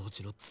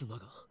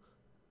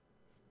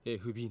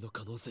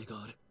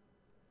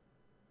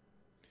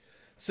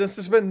 Since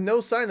there's been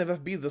no sign of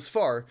FB thus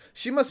far,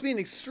 she must be an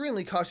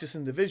extremely cautious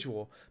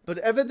individual, but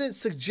evidence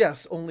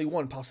suggests only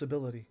one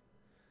possibility.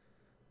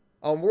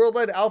 On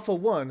Worldline Alpha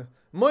 1,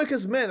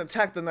 Moika's men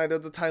attacked the night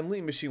of the time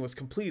leap machine was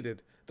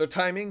completed. Their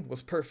timing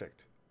was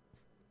perfect.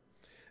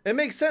 It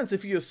makes sense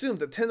if you assume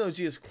that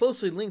Tennoji is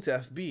closely linked to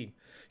FB.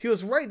 He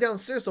was right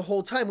downstairs the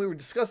whole time we were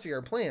discussing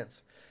our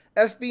plans.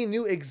 FB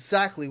knew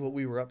exactly what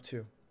we were up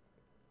to.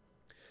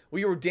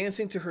 We were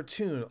dancing to her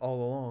tune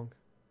all along.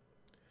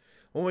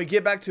 When we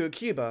get back to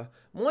Akiba,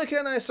 Moika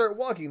and I start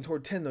walking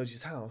toward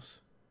Tennoji's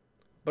house.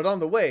 But on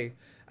the way,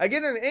 I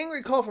get an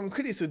angry call from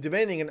Kurisu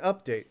demanding an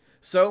update,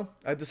 so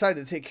I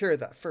decided to take care of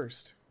that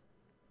first.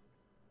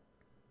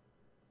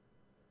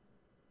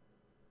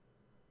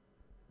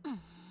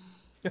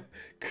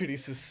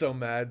 Kurisu's so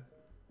mad.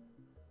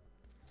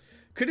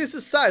 Kurisu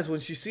sighs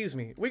when she sees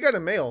me. We got a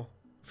mail.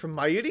 From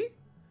Mayuri?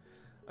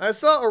 I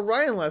saw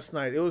Orion last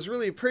night. It was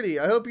really pretty.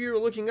 I hope you were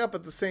looking up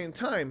at the same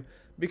time,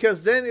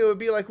 because then it would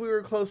be like we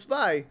were close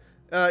by,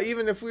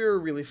 even if we were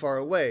really far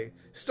away.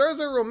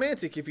 Stars are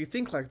romantic if you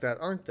think like that,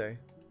 aren't they?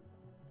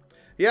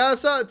 Yeah, I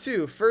saw it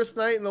too. First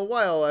night in a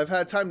while I've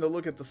had time to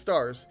look at the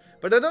stars.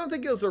 But I don't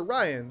think it was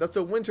Orion. That's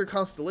a winter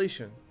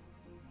constellation.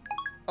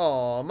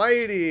 Aw,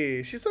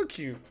 Mayuri. She's so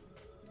cute.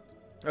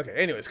 Okay,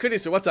 anyways,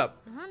 Kurisu, what's up?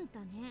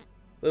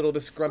 Little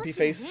bit grumpy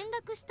face.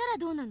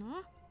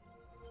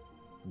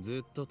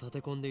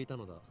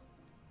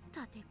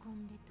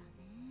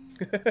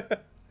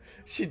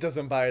 She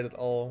doesn't buy it at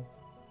all.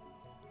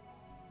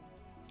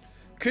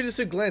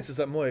 Kurisu glances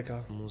at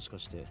Moika.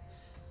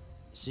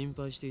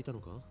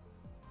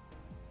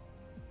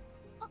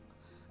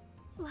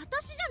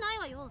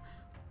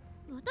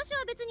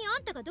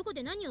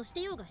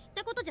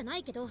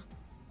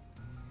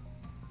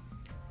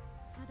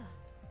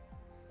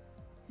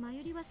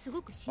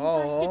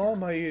 Oh,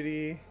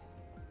 Mayuri.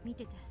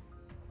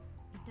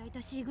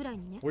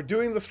 We're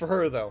doing this for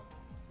her, though.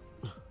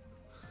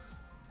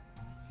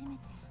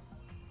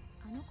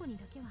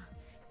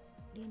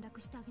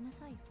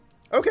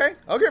 Okay,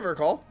 I'll give her a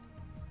call.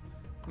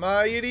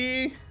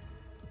 Mayuri.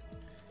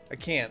 I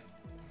can't.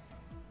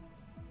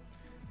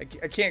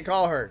 I can't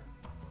call her.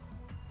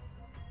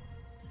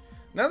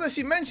 Now that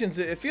she mentions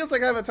it, it feels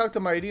like I haven't talked to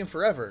Mayuri in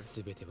forever.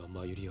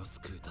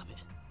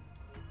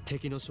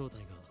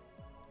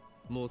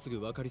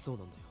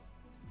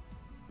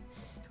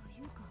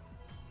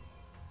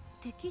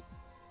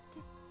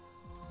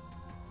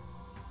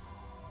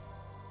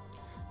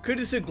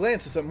 Kurisu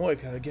glances at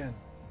Moika again.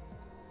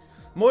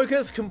 Moika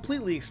is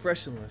completely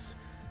expressionless.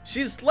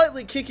 She's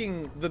slightly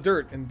kicking the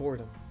dirt in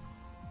boredom.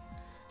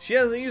 She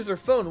hasn't used her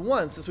phone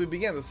once since we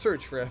began the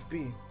search for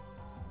FB.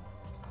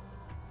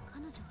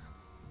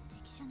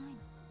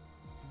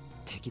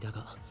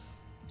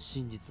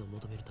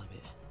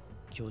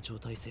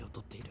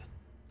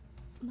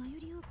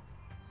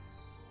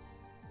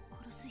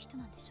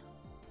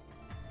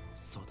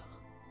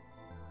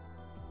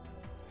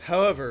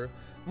 However,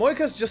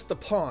 Moika's just a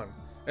pawn,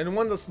 and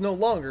one that's no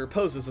longer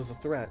poses as a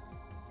threat.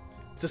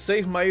 To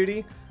save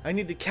Mayuri, I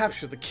need to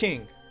capture the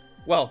king.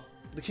 Well,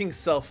 the king's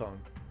cell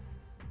phone.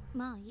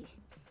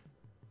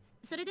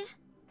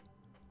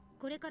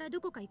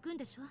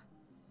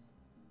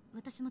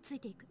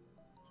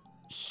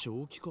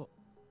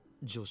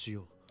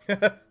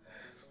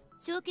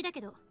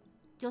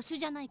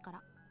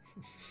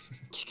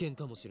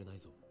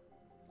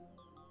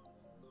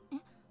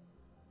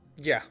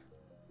 Yeah.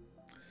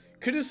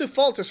 Kurisu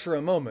falters for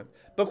a moment,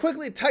 but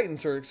quickly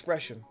tightens her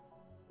expression.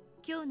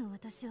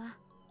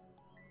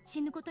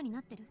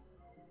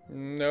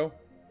 No.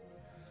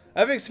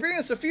 I've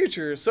experienced the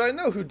future, so I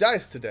know who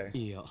dies today.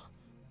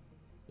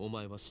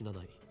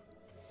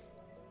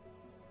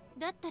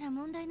 だったら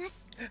問題な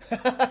し。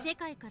世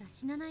界から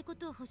死なないこ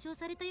とを保証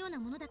されたような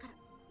ものだから。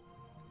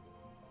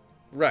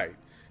Right.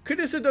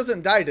 Kurisu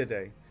doesn't die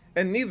today,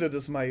 and neither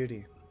does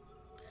Mayuri.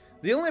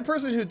 The only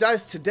person who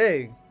dies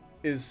today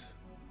is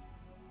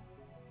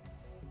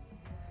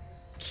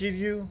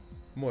Kiryu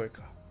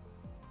Moika.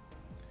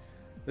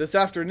 This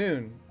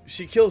afternoon,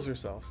 she kills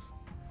herself.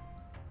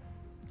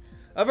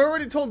 I've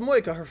already told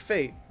Moika her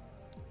fate,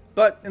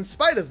 but in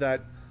spite of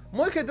that,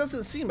 Moika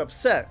doesn't seem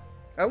upset,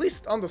 at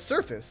least on the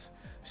surface.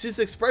 She's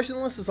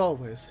expressionless as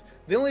always.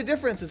 The only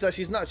difference is that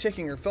she's not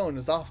checking her phone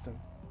as often.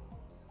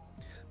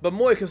 But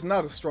Moika's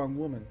not a strong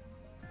woman.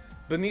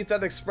 Beneath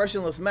that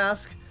expressionless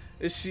mask,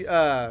 is she,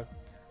 oh,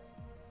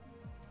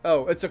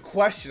 it's a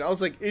question. I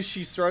was like, is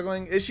she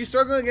struggling? Is she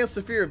struggling against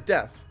the fear of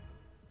death?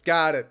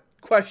 Got it.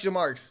 Question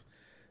marks.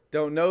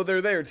 Don't know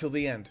they're there till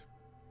the end.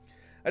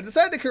 I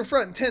decided to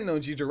confront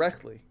Tennoji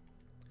directly.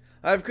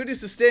 I have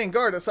Kurisu staying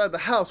guard outside the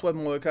house while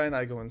Moika and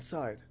I go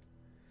inside.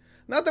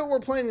 Not that we're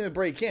planning to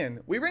break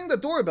in, we ring the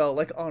doorbell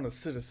like honest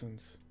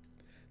citizens.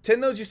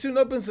 Tennoji soon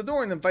opens the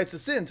door and invites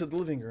us into the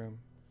living room.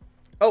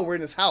 Oh, we're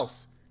in his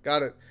house.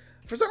 Got it.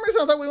 For some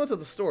reason I thought we went to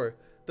the store.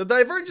 The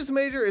divergence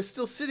meter is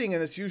still sitting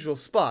in its usual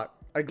spot.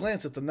 I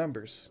glance at the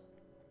numbers.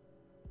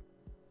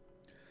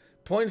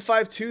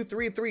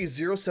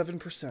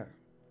 0.523307%.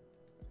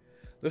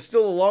 There's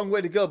still a long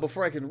way to go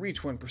before I can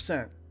reach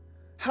 1%.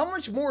 How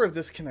much more of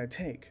this can I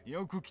take?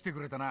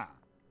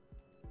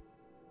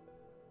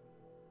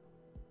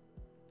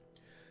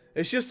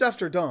 It's just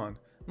after dawn.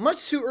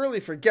 Much too early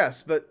for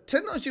guests, but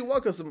Tennoji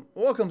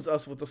welcomes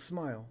us with a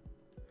smile.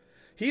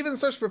 He even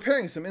starts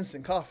preparing some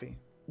instant coffee.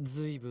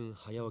 ずいぶん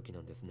早起きな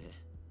んですね、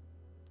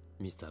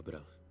ミスター・ブラ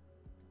ウン。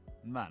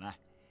まあな、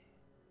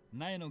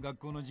苗の学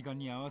校の時間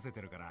に合わせ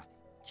てるから、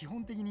基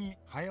本的に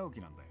早起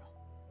きなんだよ。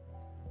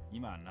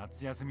今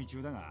夏休み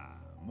中だが、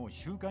もう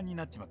習慣に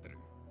なっちまってる。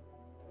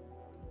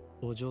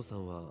お嬢さ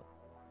んは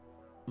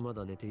ま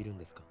だ寝ているん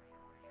ですか？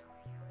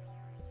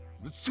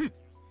うっせえ！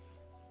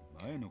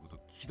前のこと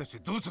聞き出して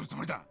どうするつ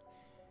もりだ？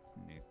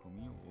寝込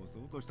みを襲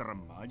おうとしたら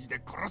マジで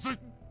殺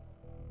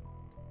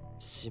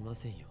す！しま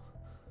せんよ。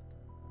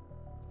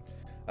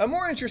I'm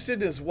more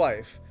interested in his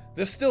wife.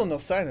 There's still no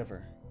sign of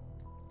her.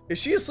 Is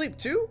she asleep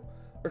too?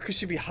 Or could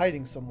she be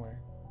hiding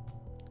somewhere?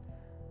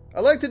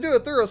 I'd like to do a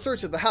thorough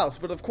search of the house,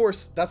 but of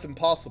course, that's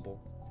impossible.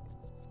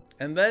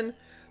 And then,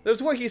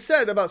 there's what he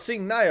said about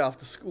seeing Naya off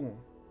to school.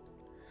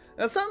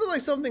 That sounded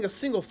like something a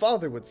single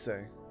father would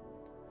say.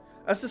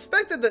 I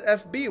suspected that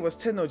FB was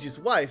Tennoji's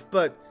wife,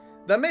 but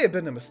that may have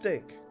been a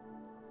mistake.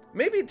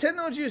 Maybe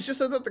Tennoji is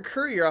just another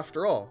courier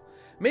after all.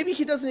 Maybe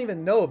he doesn't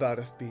even know about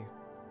FB.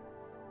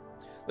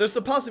 There's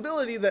the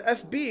possibility that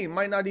FB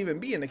might not even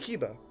be in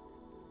Akiba.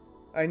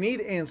 I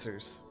need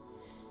answers.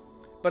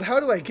 But how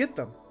do I get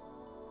them?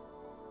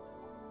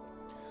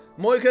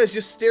 Moika is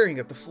just staring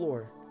at the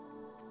floor.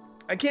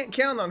 I can't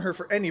count on her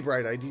for any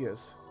bright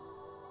ideas.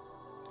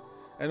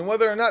 And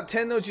whether or not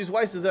Tennoji's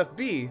wife is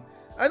FB,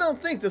 I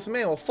don't think this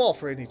man will fall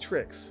for any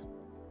tricks.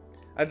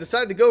 I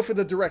decided to go for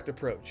the direct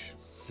approach.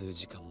 数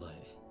時間前、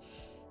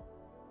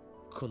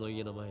この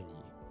家の前に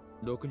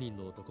6人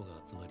の男が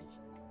集まり、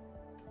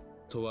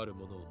とある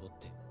ものを持っ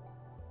て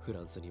フ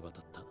ランスに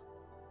渡った。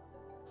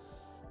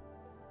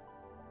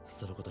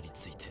そのことに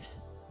ついて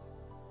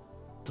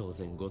当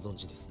然ご存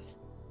知ですね。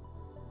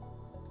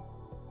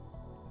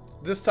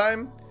This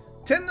time,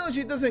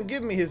 Tennoji doesn't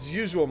give me his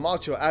usual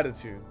macho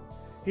attitude.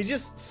 He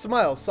just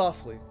smiles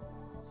softly.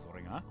 そ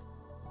れが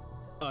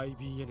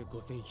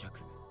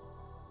IBN5100。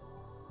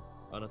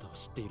あなたは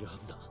知っているは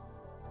ずだ。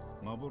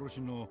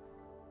幻の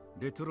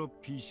レトロ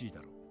PC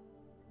だろ。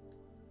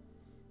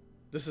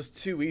This is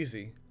too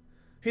easy.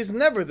 He's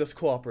never this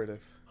cooperative.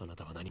 あな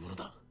たは何者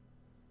だ？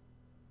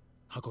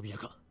運び屋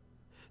か？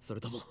そ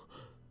れとも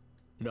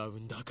ラウ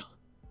ンダーか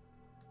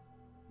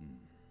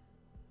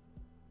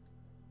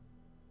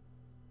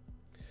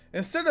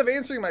？Instead of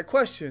answering my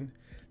question,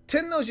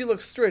 Tennoji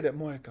looks straight at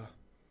Moeka.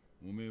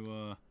 おめえ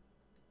は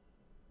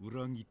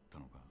裏切った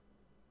のか？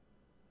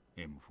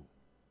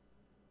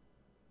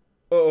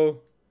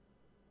 M4。Uh-oh.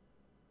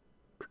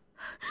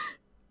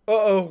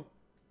 Uh-oh.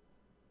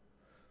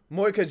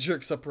 Moika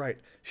jerks upright.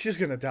 She's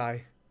gonna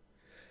die.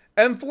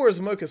 M4 is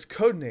Moika's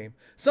code name,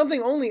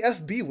 something only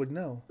FB would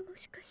know. も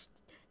しかして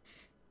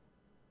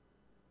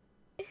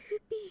FB。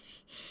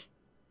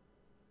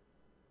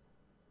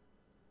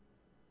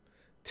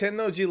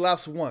 Tennoji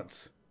laughs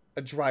once,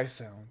 a dry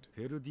sound.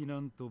 フェルディナ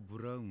ント・ブ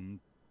ラウン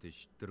って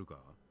知ってるか？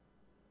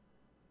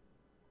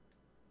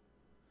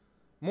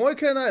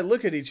 Moika and I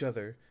look at each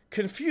other,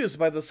 confused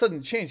by the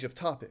sudden change of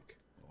topic.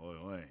 おい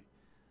おい、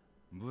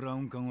ブラ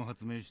ウン管を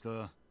発明し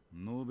た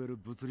ノーベル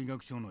物理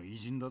学賞の偉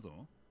人だ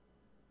ぞ。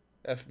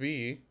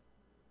 FB?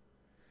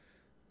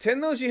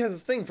 Tennoji has a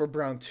thing for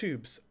brown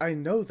tubes. I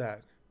know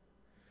that.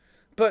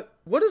 But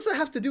what does that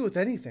have to do with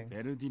anything? フ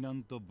ェルディナ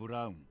ント・ブ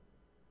ラウン。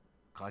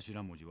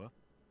頭文字は？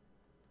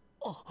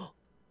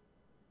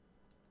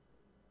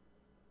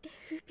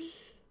 FB。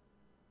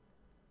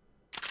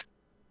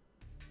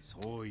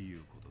 そうい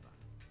うことだ。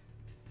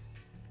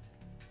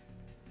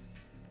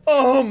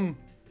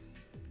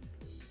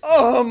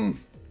Okay.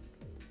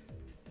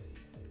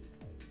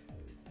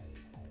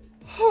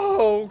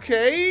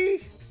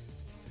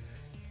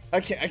 I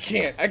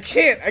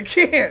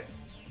can't.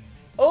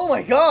 Oh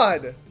my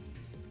god.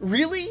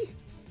 Really?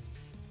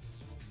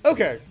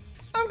 Okay.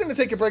 I'm gonna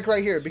take a break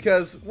right here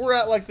because we're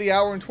at like the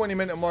hour and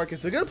 20-minute mark.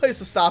 It's a good place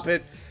to stop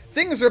it.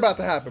 Things are about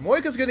to happen.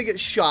 Moika's gonna get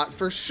shot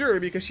for sure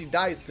because she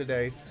dies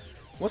today.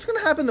 What's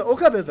gonna happen to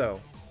Okabe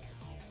though?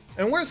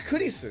 And where's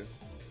Kurisu?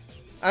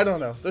 I don't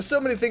know. There's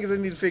so many things I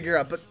need to figure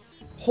out, but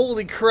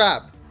holy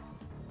crap.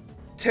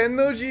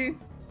 Tennoji?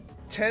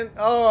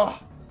 Oh.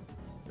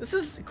 This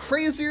is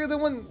crazier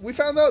than when we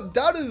found out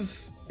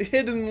Daru's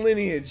hidden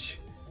lineage.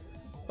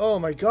 Oh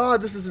my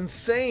god, this is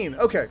insane.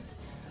 Okay.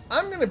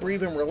 I'm gonna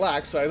breathe and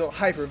relax so I don't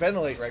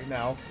hyperventilate right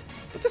now.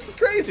 But this is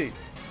crazy.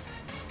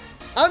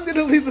 I'm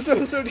gonna leave this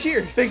episode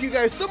here. Thank you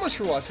guys so much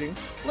for watching.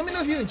 Let me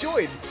know if you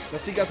enjoyed. I'll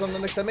see you guys on the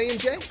next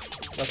MAMJ.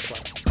 Let's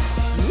play.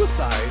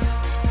 Suicide?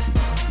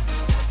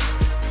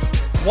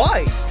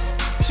 Why?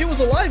 She was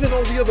alive in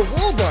all the other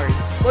world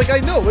lines. Like, I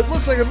know, it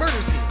looks like a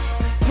murder scene.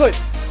 But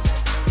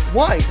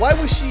why? Why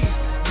was she...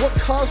 What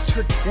caused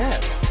her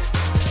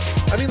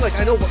death? I mean, like,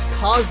 I know what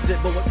caused it,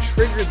 but what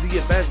triggered the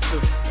events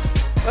of...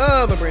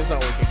 my brain's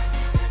not working.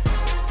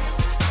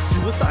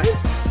 Suicide?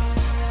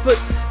 But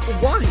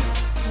why?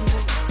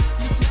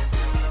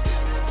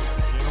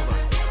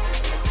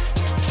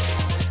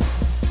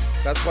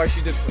 That's why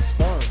she didn't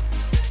respond.